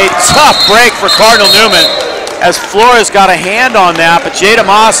 A tough break for Cardinal Newman as Flores got a hand on that, but Jada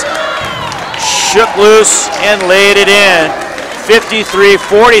Moss shook loose and laid it in.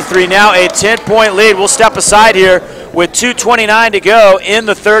 53-43, now a 10-point lead. We'll step aside here with 2:29 to go in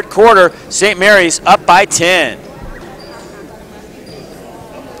the third quarter. St. Mary's up by 10.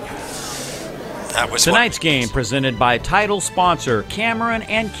 Tonight's game presented by title sponsor Cameron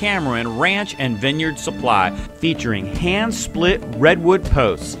and Cameron Ranch and Vineyard Supply, featuring hand-split redwood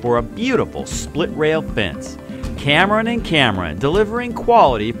posts for a beautiful split-rail fence. Cameron and Cameron, delivering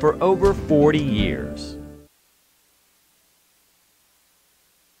quality for over 40 years.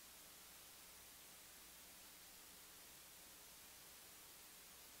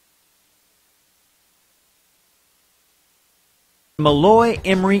 Malloy,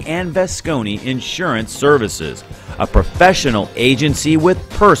 Emery, and Vesconi Insurance Services, a professional agency with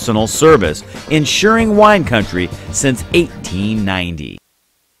personal service, insuring wine country since 1890.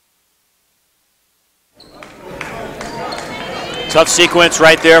 Tough sequence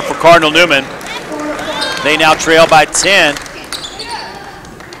right there for Cardinal Newman. They now trail by 10.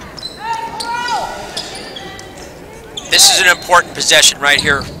 This is an important possession right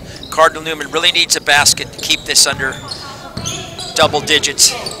here. Cardinal Newman really needs a basket to keep this under double digits.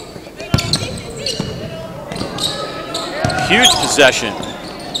 Huge possession.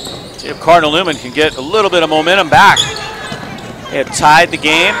 See if Cardinal Newman can get a little bit of momentum back. They have tied the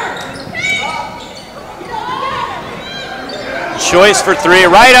game. Choice for 3,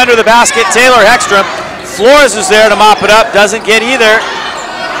 right under the basket, Taylor Hextrom. Flores is there to mop it up, doesn't get either.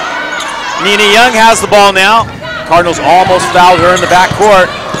 Nina Young has the ball now. Cardinals almost fouled her in the backcourt.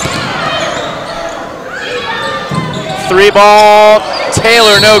 3-ball,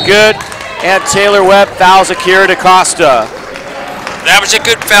 Taylor no good. And Taylor Webb fouls Akira DaCosta. That was a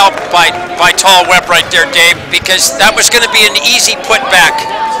good foul by Tall Webb right there, Dave, because that was going to be an easy putback.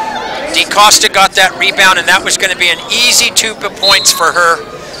 DaCosta got that rebound, and that was going to be an easy 2 points for her.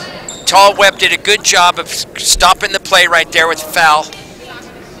 Tall Webb did a good job of stopping the play right there with the foul.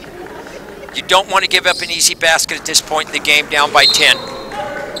 You don't want to give up an easy basket at this point in the game, down by 10.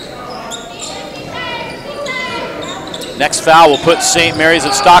 Next foul will put St. Mary's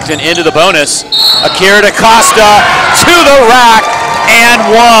of Stockton into the bonus. Akira DaCosta to the rack and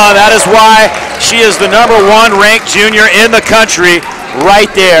one. That is why she is the #1 ranked junior in the country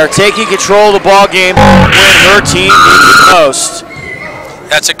right there, taking control of the ball game when her team needs it most.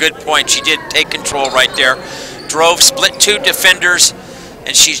 That's a good point. She did take control right there. Drove, split 2 defenders,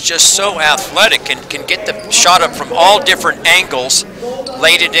 and she's just so athletic and can get the shot up from all different angles.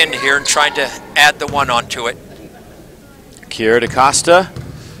 Laid it in here and tried to add the 1 onto it. Akira DaCosta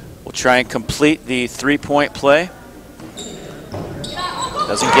will try and complete the 3-point play.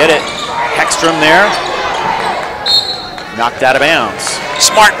 Doesn't get it. Hextrom there. Knocked out of bounds.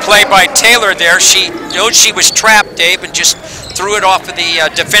 Smart play by Taylor there. She knows she was trapped, Dave, and just threw it off of the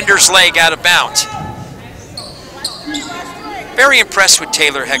defender's leg out of bounds. Very impressed with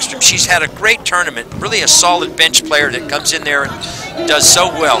Taylor Hextrom. She's had a great tournament. Really a solid bench player that comes in there and does so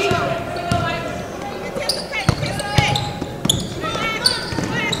well.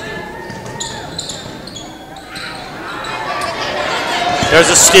 There's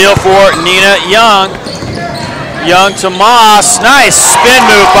a steal for Nina Young. Young to Moss. Nice spin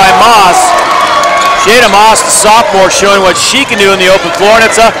move by Moss. Jada Moss, the sophomore, showing what she can do in the open floor, and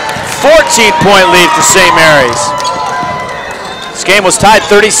it's a 14-point lead for St. Mary's. This game was tied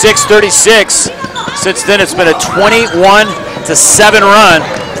 36-36. Since then, it's been a 21-7 run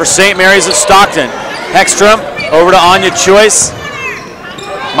for St. Mary's of Stockton. Hextrom over to Anya Choice.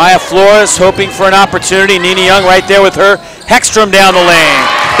 Maya Flores hoping for an opportunity. Nina Young right there with her. Hextrom down the lane.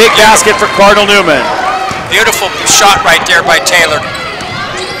 Big basket for Cardinal Newman. Beautiful shot right there by Taylor.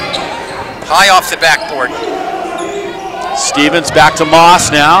 High off the backboard. Stevens back to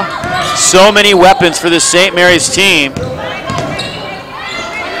Moss now. So many weapons for this St. Mary's team.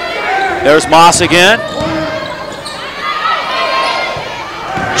 There's Moss again.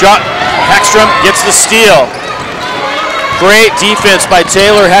 Hextrom gets the steal. Great defense by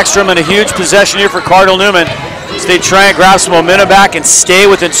Taylor Hextrom, and a huge possession here for Cardinal Newman as they try and grab some momentum back and stay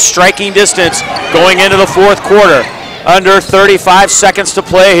within striking distance going into the 4th quarter. Under 35 seconds to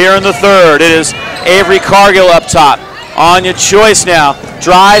play here in the 3rd. It is Avery Cargill up top. Anya Choice now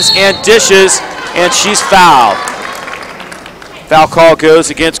drives and dishes, and she's fouled. Foul call goes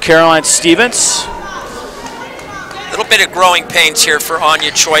against Caroline Stevens. A little bit of growing pains here for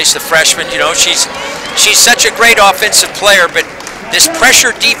Anya Choice, the freshman. You know, she's such a great offensive player, but this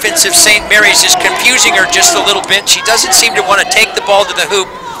pressure defense of St. Mary's is confusing her just a little bit. She doesn't seem to want to take the ball to the hoop.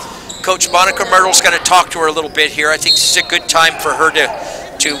 Coach Monica Myrtle's going to talk to her a little bit here. I think this is a good time for her to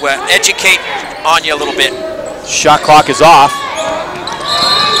educate Anya a little bit. Shot clock is off.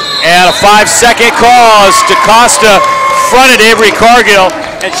 And a 5-second call as DaCosta fronted Avery Cargill,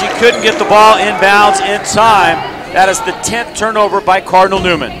 and she couldn't get the ball inbounds in time. That is the 10th turnover by Cardinal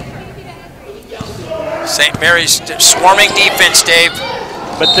Newman. St. Mary's swarming defense, Dave.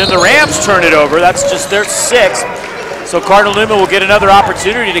 But then the Rams turn it over. That's just their 6th. So Cardinal Newman will get another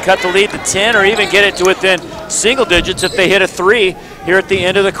opportunity to cut the lead to 10 or even get it to within single digits if they hit a 3 here at the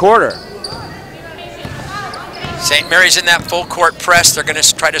end of the quarter. St. Mary's in that full court press. They're going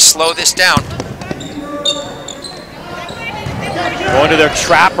to try to slow this down. Going to their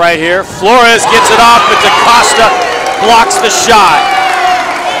trap right here. Flores gets it off, but DaCosta blocks the shot.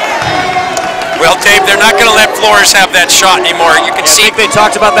 Well, Dave, they're not going to let Flores have that shot anymore. You can see. I think they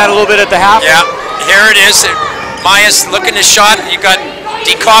talked about that a little bit at the half. Yeah, here it is. Maya's looking to shot. You got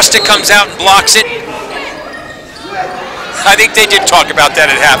DaCosta comes out and blocks it. I think they did talk about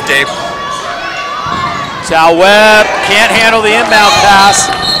that at half, Dave. Tal Webb can't handle the inbound pass.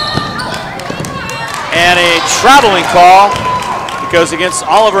 And a traveling call. It goes against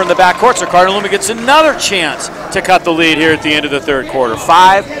Oliver in the backcourt, so Cardinal Newman gets another chance to cut the lead here at the end of the 3rd quarter.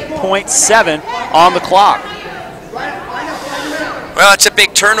 5.7 on the clock. Well, it's a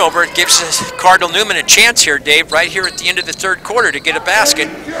big turnover. It gives Cardinal Newman a chance here, Dave, right here at the end of the 3rd quarter to get a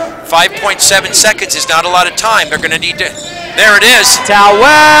basket. 5.7 seconds is not a lot of time. They're going to need to. There it is. Tal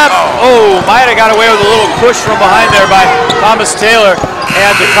Webb. Oh, might have got away with a little push from behind there by Thomas Taylor.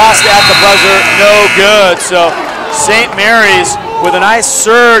 And DaCosta at the buzzer, no good. So St. Mary's with a nice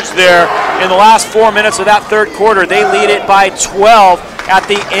surge there in the last 4 minutes of that third quarter. They lead it by 12 at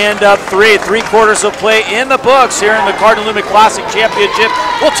the end of 3. 3 quarters of play in the books here in the Cardinal Newman Classic Championship.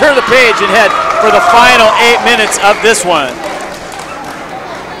 We'll turn the page and head for the final 8 minutes of this one.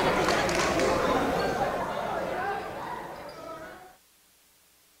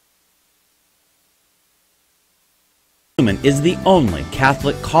 Newman is the only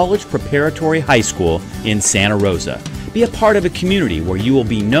Catholic college preparatory high school in Santa Rosa. Be a part of a community where you will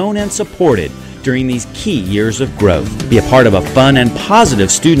be known and supported during these key years of growth. Be a part of a fun and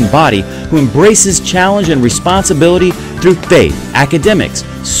positive student body who embraces challenge and responsibility through faith, academics,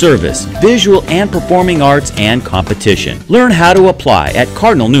 service, visual and performing arts, and competition. Learn how to apply at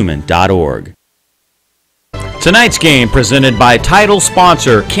cardinalnewman.org. Tonight's game presented by title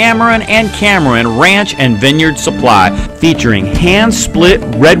sponsor Cameron and Cameron Ranch and Vineyard Supply, featuring hand-split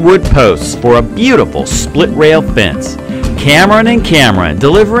redwood posts for a beautiful split-rail fence. Cameron and Cameron,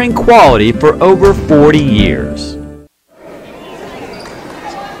 delivering quality for over 40 years.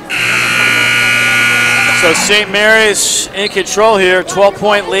 So St. Mary's in control here,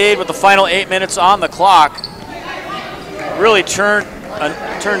 12-point lead with the final 8 minutes on the clock. Really turned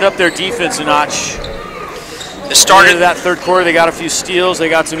up their defense a notch. The start of that third quarter, they got a few steals, they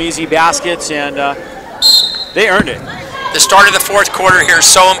got some easy baskets, and they earned it. The start of the fourth quarter here is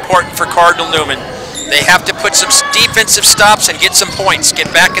so important for Cardinal Newman. They have to put some defensive stops and get some points, get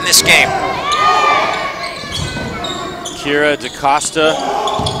back in this game. Kira DaCosta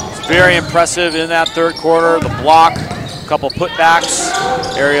is very impressive in that third quarter. The block, a couple putbacks.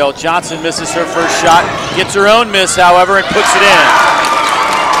 Ariel Johnson misses her first shot, gets her own miss, however, and puts it in.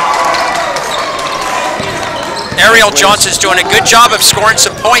 Ariel Johnson's doing a good job of scoring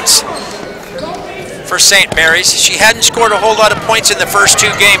some points for St. Mary's. She hadn't scored a whole lot of points in the first 2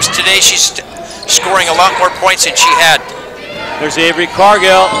 games. Today she's scoring a lot more points than she had. There's Avery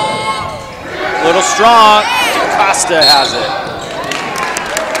Cargill. A little strong. DaCosta has it.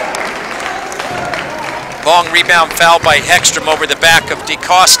 Long rebound foul by Hekstrom over the back of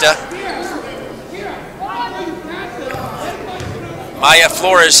DaCosta. Maya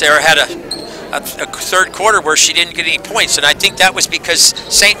Flores there had a third quarter where she didn't get any points, and I think that was because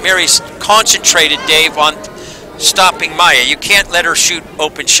St. Mary's concentrated, Dave, on stopping Maya. You can't let her shoot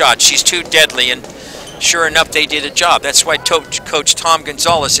open shots. She's too deadly, and sure enough, they did a job. That's why Coach Tom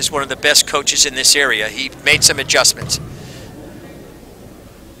Gonzalez is one of the best coaches in this area. He made some adjustments.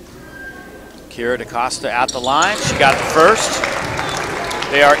 Kira DaCosta at the line. She got the first.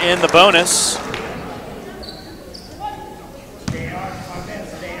 They are in the bonus.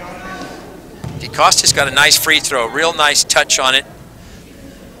 DaCosta's got a nice free throw, real nice touch on it.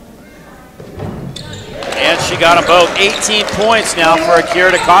 And she got them both. 18 points now for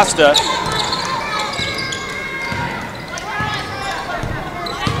Kira DaCosta.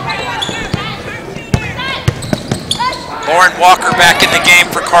 Lauren Walker back in the game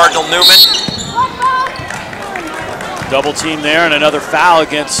for Cardinal Newman. Double team there, and another foul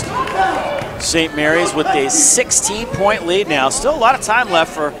against St. Mary's with a 16-point lead now. Still a lot of time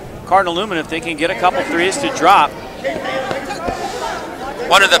left for Cardinal Newman if they can get a couple threes to drop.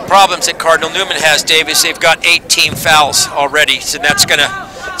 One of the problems that Cardinal Newman has, Dave, is they've got 18 fouls already, so that's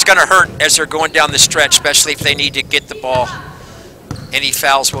it's gonna hurt as they're going down the stretch, especially if they need to get the ball. Any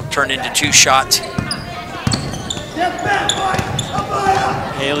fouls will turn into 2 shots.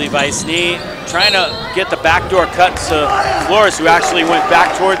 Haley Weissney trying to get the backdoor cut to Flores, who actually went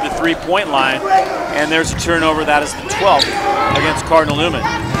back toward the 3-point line, and there's a turnover. That is the 12th against Cardinal Newman.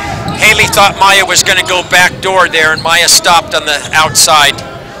 Haley thought Maya was going to go backdoor there, and Maya stopped on the outside.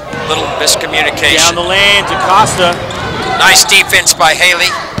 Little miscommunication. Down the lane, DaCosta. Nice defense by Haley.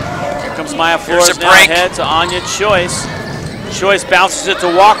 Here comes Maya Flores now ahead to Anya Choice. Choice bounces it to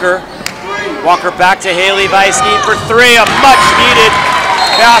Walker. Walker back to Haley Weissney for 3. A much-needed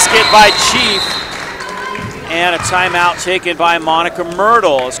basket by Chief. And a timeout taken by Monica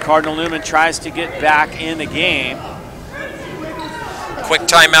Myrtle as Cardinal Newman tries to get back in the game. Quick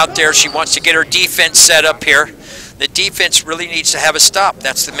timeout there. She wants to get her defense set up here. The defense really needs to have a stop.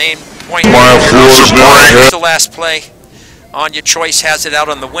 That's the main point. Here's the last play. Anya Choice has it out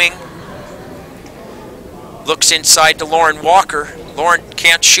on the wing. Looks inside to Lauren Walker. Lauren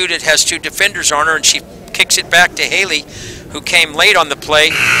can't shoot it, has 2 defenders on her, and she kicks it back to Haley, who came late on the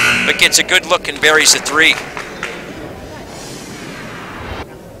play, but gets a good look and buries a 3.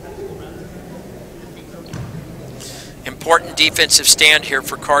 Important defensive stand here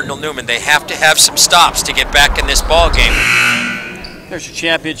for Cardinal Newman. They have to have some stops to get back in this ball game. There's your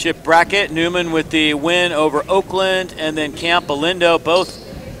championship bracket. Newman with the win over Oakland, and then Camp Belindo both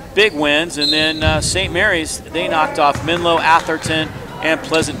big wins, and then St. Mary's, they knocked off Menlo, Atherton, and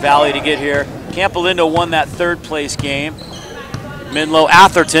Pleasant Valley to get here. Campolindo won that third place game. Menlo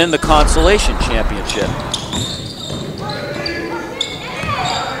Atherton, the consolation championship.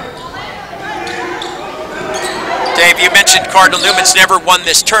 Dave, you mentioned Cardinal Newman's never won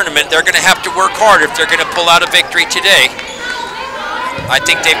this tournament. They're going to have to work hard if they're going to pull out a victory today. I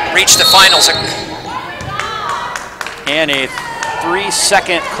think they've reached the finals. And a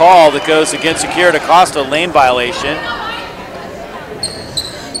 3-second call that goes against Akira DaCosta, lane violation.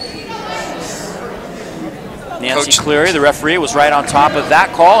 Nancy Cleary, the referee, was right on top of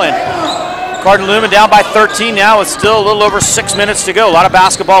that call, and Cardinal Newman down by 13 now with still a little over 6 minutes to go. A lot of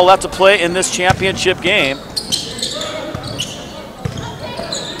basketball left to play in this championship game.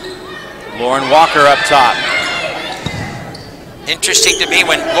 Lauren Walker up top. Interesting to me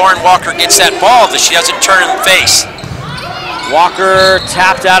when Lauren Walker gets that ball that she doesn't turn and face. Walker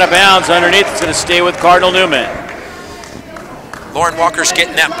tapped out of bounds underneath. It's going to stay with Cardinal Newman. Lauren Walker's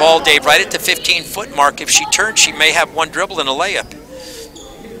getting that ball, Dave, right at the 15-foot mark. If she turns, she may have one dribble and a layup.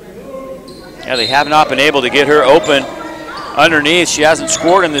 Yeah, they have not been able to get her open underneath. She hasn't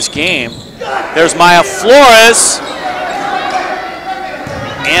scored in this game. There's Maya Flores.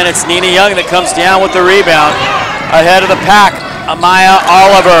 And it's Nina Young that comes down with the rebound. Ahead of the pack, Amaya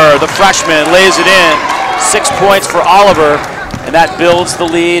Oliver, the freshman, lays it in. 6 points for Oliver, and that builds the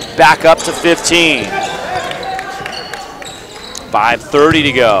lead back up to 15. 5:30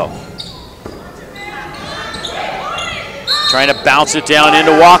 to go. Trying to bounce it down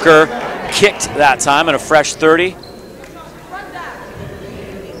into Walker. Kicked that time, and a fresh 30.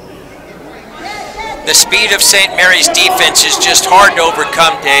 The speed of St. Mary's defense is just hard to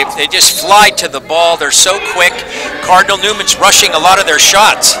overcome, Dave. They just fly to the ball. They're so quick. Cardinal Newman's rushing a lot of their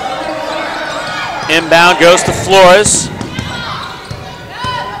shots. Inbound goes to Flores.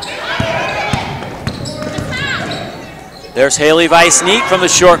 There's Haley Weiss-Neat from the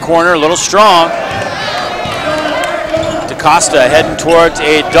short corner, a little strong. DaCosta heading towards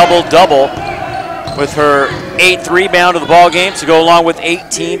a double-double with her 8th rebound of the ball game to go along with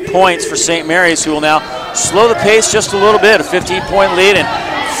 18 points for St. Mary's, who will now slow the pace just a little bit. A 15-point lead and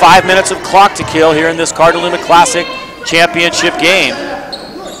 5 minutes of clock to kill here in this Cardinal Newman Classic championship game.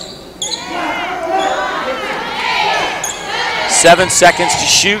 7 seconds to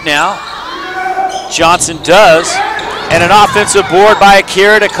shoot now. Johnson does. And an offensive board by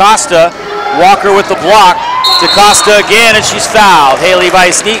Akira DaCosta. Walker with the block. DaCosta again, and she's fouled. Haley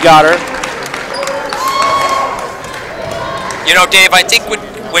Weiss-Neat got her. You know, Dave, I think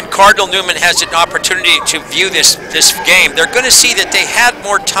when Cardinal Newman has an opportunity to view this game, they're going to see that they had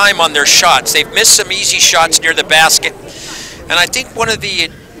more time on their shots. They've missed some easy shots near the basket. And I think one of the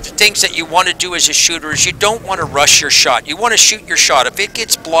things that you want to do as a shooter is you don't want to rush your shot. You want to shoot your shot. If it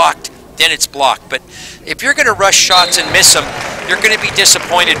gets blocked, then it's blocked. But if you're going to rush shots and miss them, you're going to be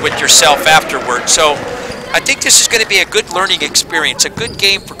disappointed with yourself afterward. So I think this is going to be a good learning experience, a good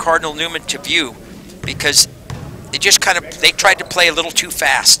game for Cardinal Newman to view, because they just they tried to play a little too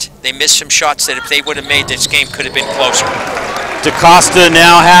fast. They missed some shots that if they would have made, this game could have been closer. DaCosta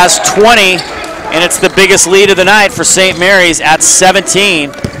now has 20, and it's the biggest lead of the night for St. Mary's at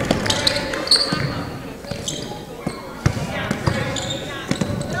 17.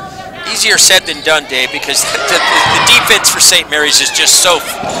 Easier said than done, Dave, because the defense for St. Mary's is just so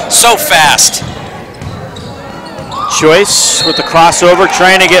fast. Joyce with the crossover,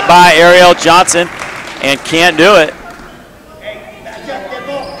 trying to get by Ariel Johnson, and can't do it.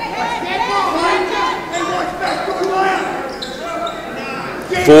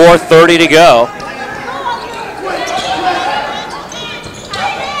 .430 to go.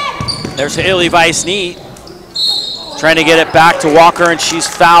 There's Haley Weiss-Neat trying to get it back to Walker, and she's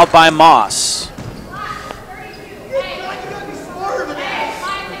fouled by Moss.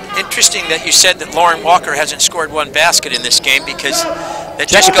 Interesting that you said that Lauren Walker hasn't scored one basket in this game, because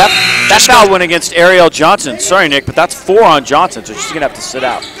that foul went against Ariel Johnson. Sorry, Nick, but that's 4 on Johnson, so she's going to have to sit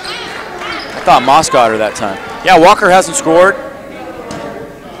out. I thought Moss got her that time. Yeah, Walker hasn't scored.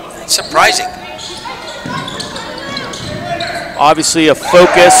 It's surprising. Obviously, a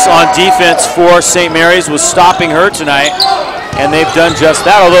focus on defense for St. Mary's was stopping her tonight, and they've done just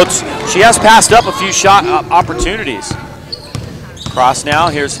that, although she has passed up a few shot opportunities. Cross now,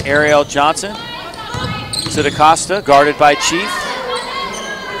 here's Ariel Johnson to DaCosta, guarded by Chief.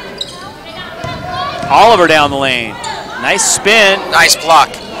 Oliver down the lane. Nice spin. Nice block.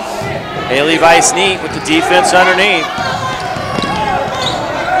 Haley Weiss-Neat with the defense underneath.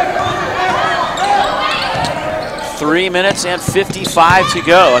 3 minutes and 55 to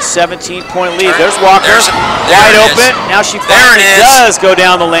go. A 17-point lead. There's Walker. Wide open. Now she finally does go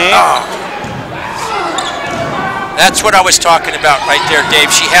down the lane. Oh. That's what I was talking about right there,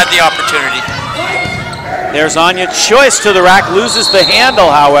 Dave. She had the opportunity. There's Anya Choice to the rack. Loses the handle,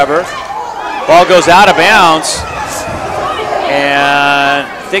 however. Ball goes out of bounds. And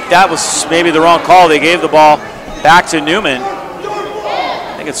I think that was maybe the wrong call. They gave the ball back to Newman.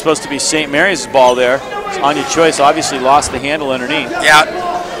 I think it's supposed to be St. Mary's ball there. Anya Choice obviously lost the handle underneath. Yeah.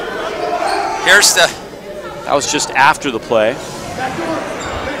 Here's the... That was just after the play.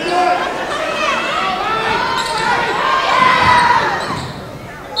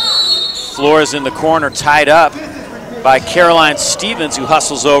 Floor is in the corner, tied up by Caroline Stevens, who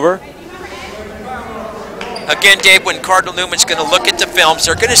hustles over. Again, Dave, when Cardinal Newman's going to look at the films,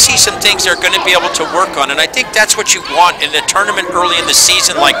 they're going to see some things they're going to be able to work on. And I think that's what you want in a tournament early in the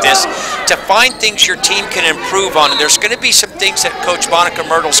season like this, to find things your team can improve on. And there's going to be some things that Coach Monica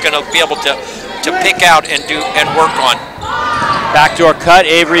Myrtle's going to be able to pick out and do and work on. Backdoor cut,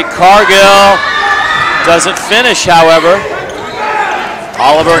 Avery Cargill doesn't finish, however.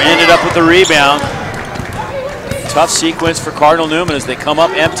 Oliver ended up with the rebound. Tough sequence for Cardinal Newman as they come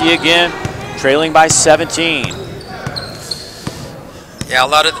up empty again, trailing by 17. Yeah, a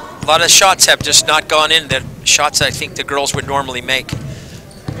lot of shots have just not gone in. The shots I think the girls would normally make.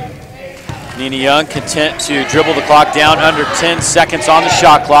 Nina Young content to dribble the clock down under 10 seconds on the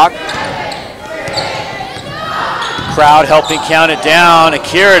shot clock. Crowd helping count it down.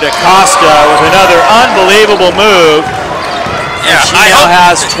 Akira DaCosta with another unbelievable move. Yeah, she now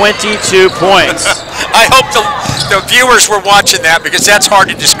has 22 points. I hope the viewers were watching that, because that's hard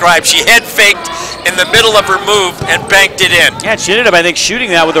to describe. She head faked in the middle of her move and banked it in. Yeah, she ended up, I think, shooting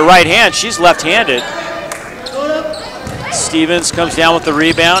that with the right hand. She's left-handed. Stevens comes down with the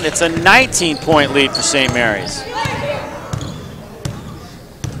rebound. It's a 19-point lead for St. Mary's.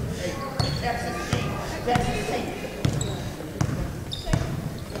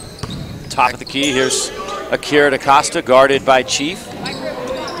 Top of the key, here's Akira DaCosta, guarded by Chief.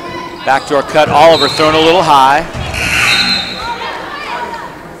 Backdoor cut, Oliver thrown a little high.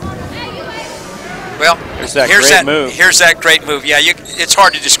 Well, here's that great move. Yeah, it's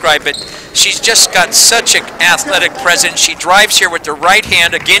hard to describe it. She's just got such an athletic presence. She drives here with the right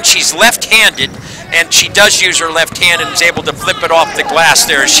hand. Again, she's left-handed, and she does use her left hand and is able to flip it off the glass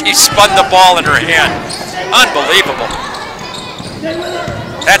there. She spun the ball in her hand. Unbelievable.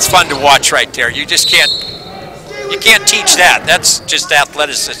 That's fun to watch right there. You just can't teach that. That's just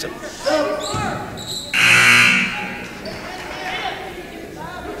athleticism.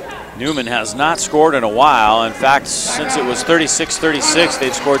 Newman has not scored in a while. In fact, since it was 36-36,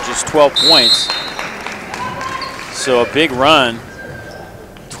 they've scored just 12 points. So a big run,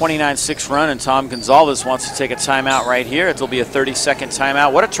 29-6 run, and Tom Gonzalez wants to take a timeout right here. It'll be a 30-second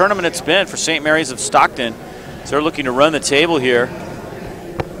timeout. What a tournament it's been for St. Mary's of Stockton. So they're looking to run the table here.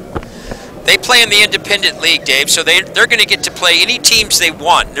 They play in the independent league, Dave, so they're going to get to play any teams they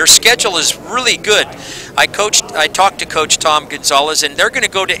want. Their schedule is really good. I talked to Coach Tom Gonzalez, and they're going to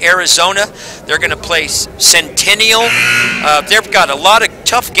go to Arizona. They're going to play Centennial. They've got a lot of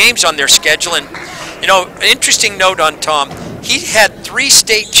tough games on their schedule. And, you know, an interesting note on Tom, he had 3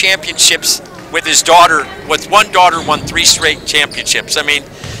 state championships with his daughter. With one daughter, won 3 straight championships. I mean,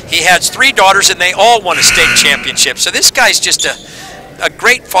 he has 3 daughters, and they all won a state championship. So this guy's just a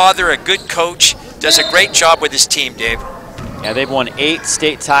great father, a good coach, does a great job with his team, Dave. Yeah, they've won 8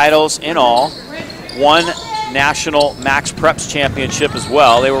 state titles in all, 1 national Max Preps championship as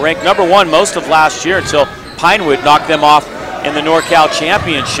well. They were ranked #1 most of last year until Pinewood knocked them off in the NorCal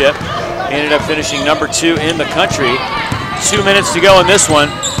championship. They ended up finishing #2 in the country. 2 minutes to go in this one,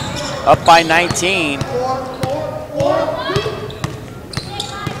 up by 19.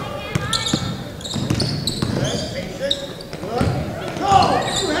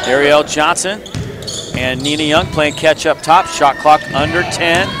 Ariel Johnson and Nina Young playing catch up top. Shot clock under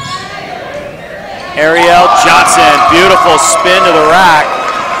 10. Ariel Johnson, beautiful spin to the rack.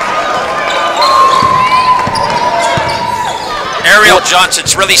 Ariel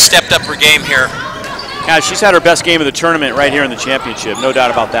Johnson's really stepped up her game here. Yeah, she's had her best game of the tournament right here in the championship, no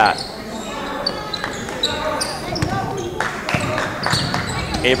doubt about that.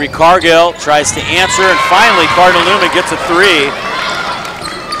 Avery Cargill tries to answer, and finally Cardinal Newman gets a 3.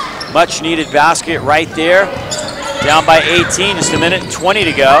 Much needed basket right there. Down by 18, just a minute and 20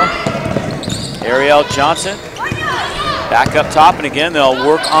 to go. Ariel Johnson back up top, and again they'll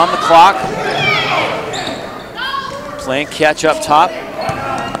work on the clock. Playing catch up top.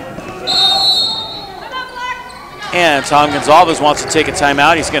 And Tom Gonzalez wants to take a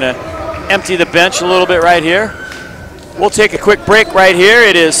timeout. He's going to empty the bench a little bit right here. We'll take a quick break right here.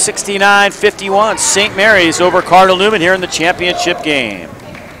 It is 69-51, St. Mary's over Cardinal Newman here in the championship game.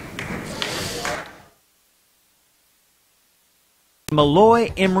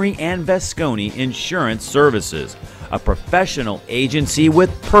 Malloy, Emery, and Vesconi Insurance Services, a professional agency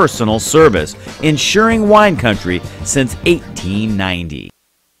with personal service, insuring wine country since 1890.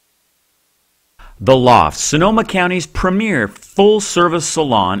 The Loft, Sonoma County's premier full-service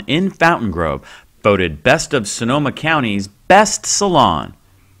salon in Fountain Grove, voted Best of Sonoma County's best salon.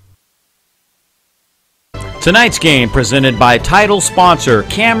 Tonight's game presented by title sponsor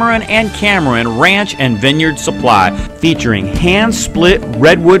Cameron and Cameron Ranch and Vineyard Supply, featuring hand-split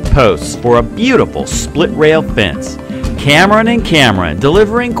redwood posts for a beautiful split-rail fence. Cameron and Cameron,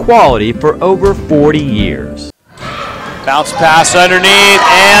 delivering quality for over 40 years. Bounce pass underneath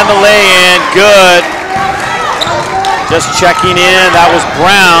and the lay-in, good. Just checking in, that was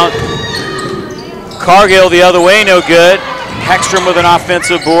Brown. Cargill the other way, no good. Hextrom with an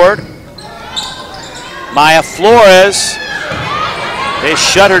offensive board. Maya Flores, they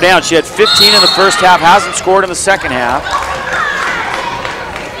shut her down. She had 15 in the first half, hasn't scored in the second half.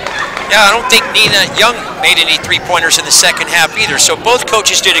 Yeah, I don't think Nina Young made any three-pointers in the second half either, so both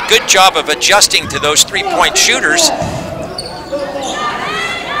coaches did a good job of adjusting to those three-point shooters.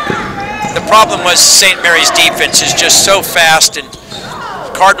 The problem was St. Mary's defense is just so fast, and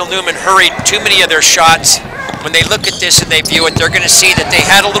Cardinal Newman hurried too many of their shots. When they look at this and they view it, they're going to see that they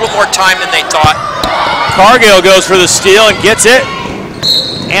had a little more time than they thought. Cargill goes for the steal and gets it.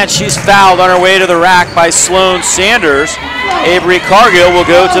 And she's fouled on her way to the rack by Sloan Sanders. Avery Cargill will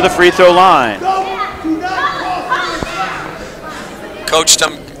go to the free throw line. Coach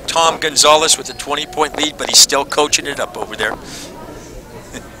Tom Gonzalez with a 20-point lead, but he's still coaching it up over there.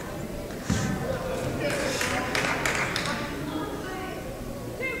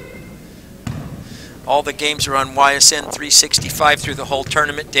 All the games are on YSN 365 through the whole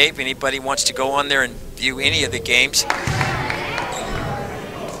tournament. Dave, anybody wants to go on there and view any of the games?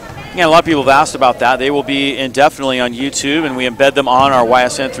 Yeah, a lot of people have asked about that. They will be indefinitely on YouTube, and we embed them on our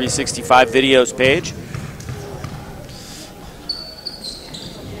YSN 365 videos page.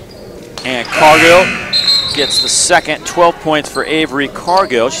 And Cargill gets the second, 12 points for Avery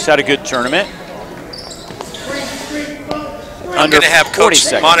Cargill. She's had a good tournament. I'm going to have Coach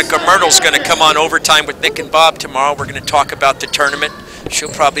Monica Myrtle's going to come on overtime with Nick and Bob tomorrow. We're going to talk about the tournament. She'll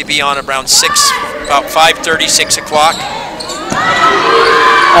probably be on around 6, about 5:30, 6 o'clock.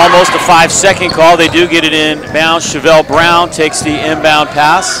 Almost a 5-second call. They do get it in bounds. Chevelle Brown takes the inbound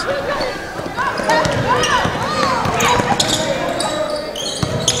pass.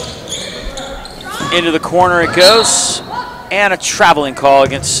 Into the corner it goes. And a traveling call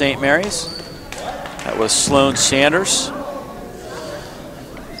against St. Mary's. That was Sloan Sanders.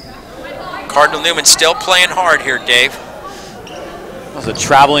 Cardinal Newman still playing hard here, Dave. That was a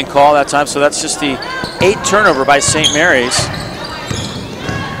traveling call that time, so that's just the 8th turnover by St. Mary's.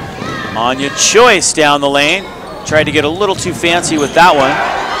 Anya Choice down the lane. Tried to get a little too fancy with that one.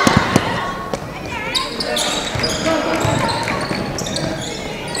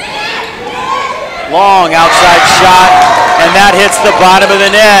 Long outside shot, and that hits the bottom of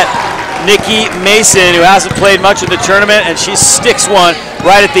the net. Nikki Mason, who hasn't played much of the tournament, and she sticks one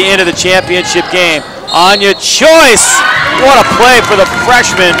right at the end of the championship game. Anya Choice, what a play for the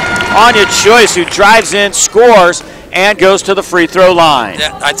freshman. Anya Choice, who drives in, scores, and goes to the free throw line.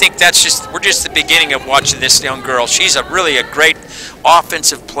 I think we're just the beginning of watching this young girl. She's really a great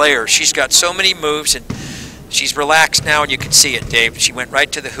offensive player. She's got so many moves, and she's relaxed now, and you can see it, Dave. She went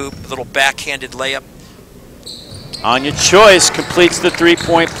right to the hoop, a little backhanded layup. Anya Choice completes the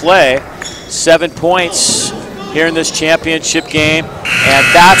three-point play. 7 points here in this championship game, and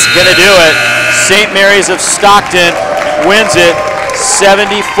that's going to do it. St. Mary's of Stockton wins it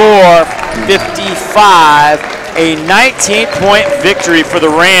 74-55, a 19-point victory for the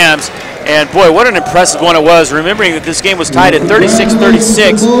Rams. And boy, what an impressive one it was, remembering that this game was tied at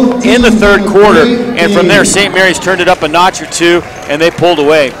 36-36 in the third quarter, and from there St. Mary's turned it up a notch or two, and they pulled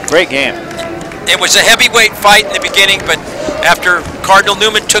away. Great game. It was a heavyweight fight in the beginning, but after Cardinal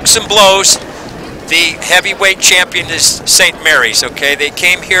Newman took some blows, the heavyweight champion is St. Mary's, okay? They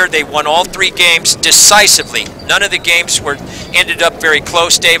came here, they won all 3 games decisively. None of the games ended up very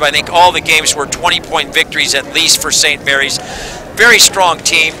close, Dave. I think all the games were 20-point victories at least for St. Mary's. Very strong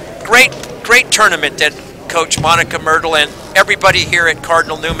team. Great tournament that Coach Monica Myrtle and everybody here at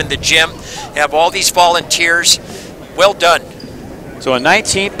Cardinal Newman, the gym, have all these volunteers. Well done. So a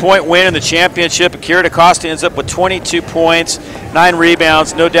 19-point win in the championship. Akira DaCosta ends up with 22 points, 9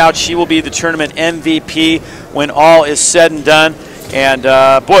 rebounds. No doubt she will be the tournament MVP when all is said and done. And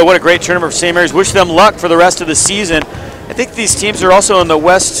boy, what a great tournament for St. Mary's. Wish them luck for the rest of the season. I think these teams are also in the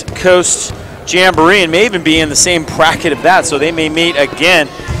West Coast Jamboree and may even be in the same bracket of that, so they may meet again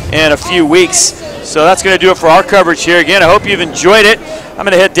in a few weeks. So that's going to do it for our coverage here. Again, I hope you've enjoyed it. I'm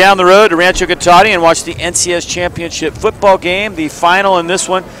going to head down the road to Rancho Cotati and watch the NCS Championship football game. The final in this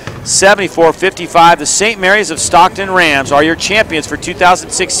one, 74-55. The St. Mary's of Stockton Rams are your champions for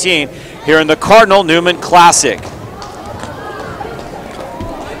 2016 here in the Cardinal Newman Classic. Good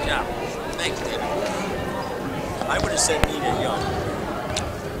job. Thank you, David. I would have said Nina Young.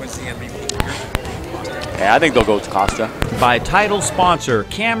 What's the MVP? Yeah, I think they'll go with Costa. By title sponsor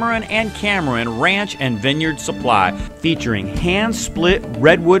Cameron and Cameron Ranch and Vineyard Supply, featuring hand-split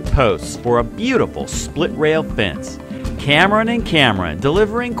redwood posts for a beautiful split-rail fence. Cameron and Cameron,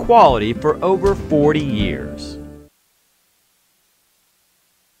 delivering quality for over 40 years.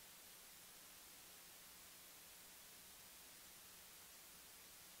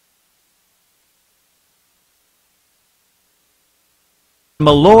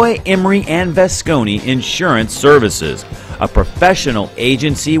 Malloy, Emery, and Vasconi Insurance Services, a professional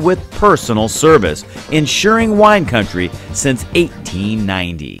agency with personal service, insuring wine country since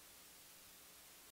 1890.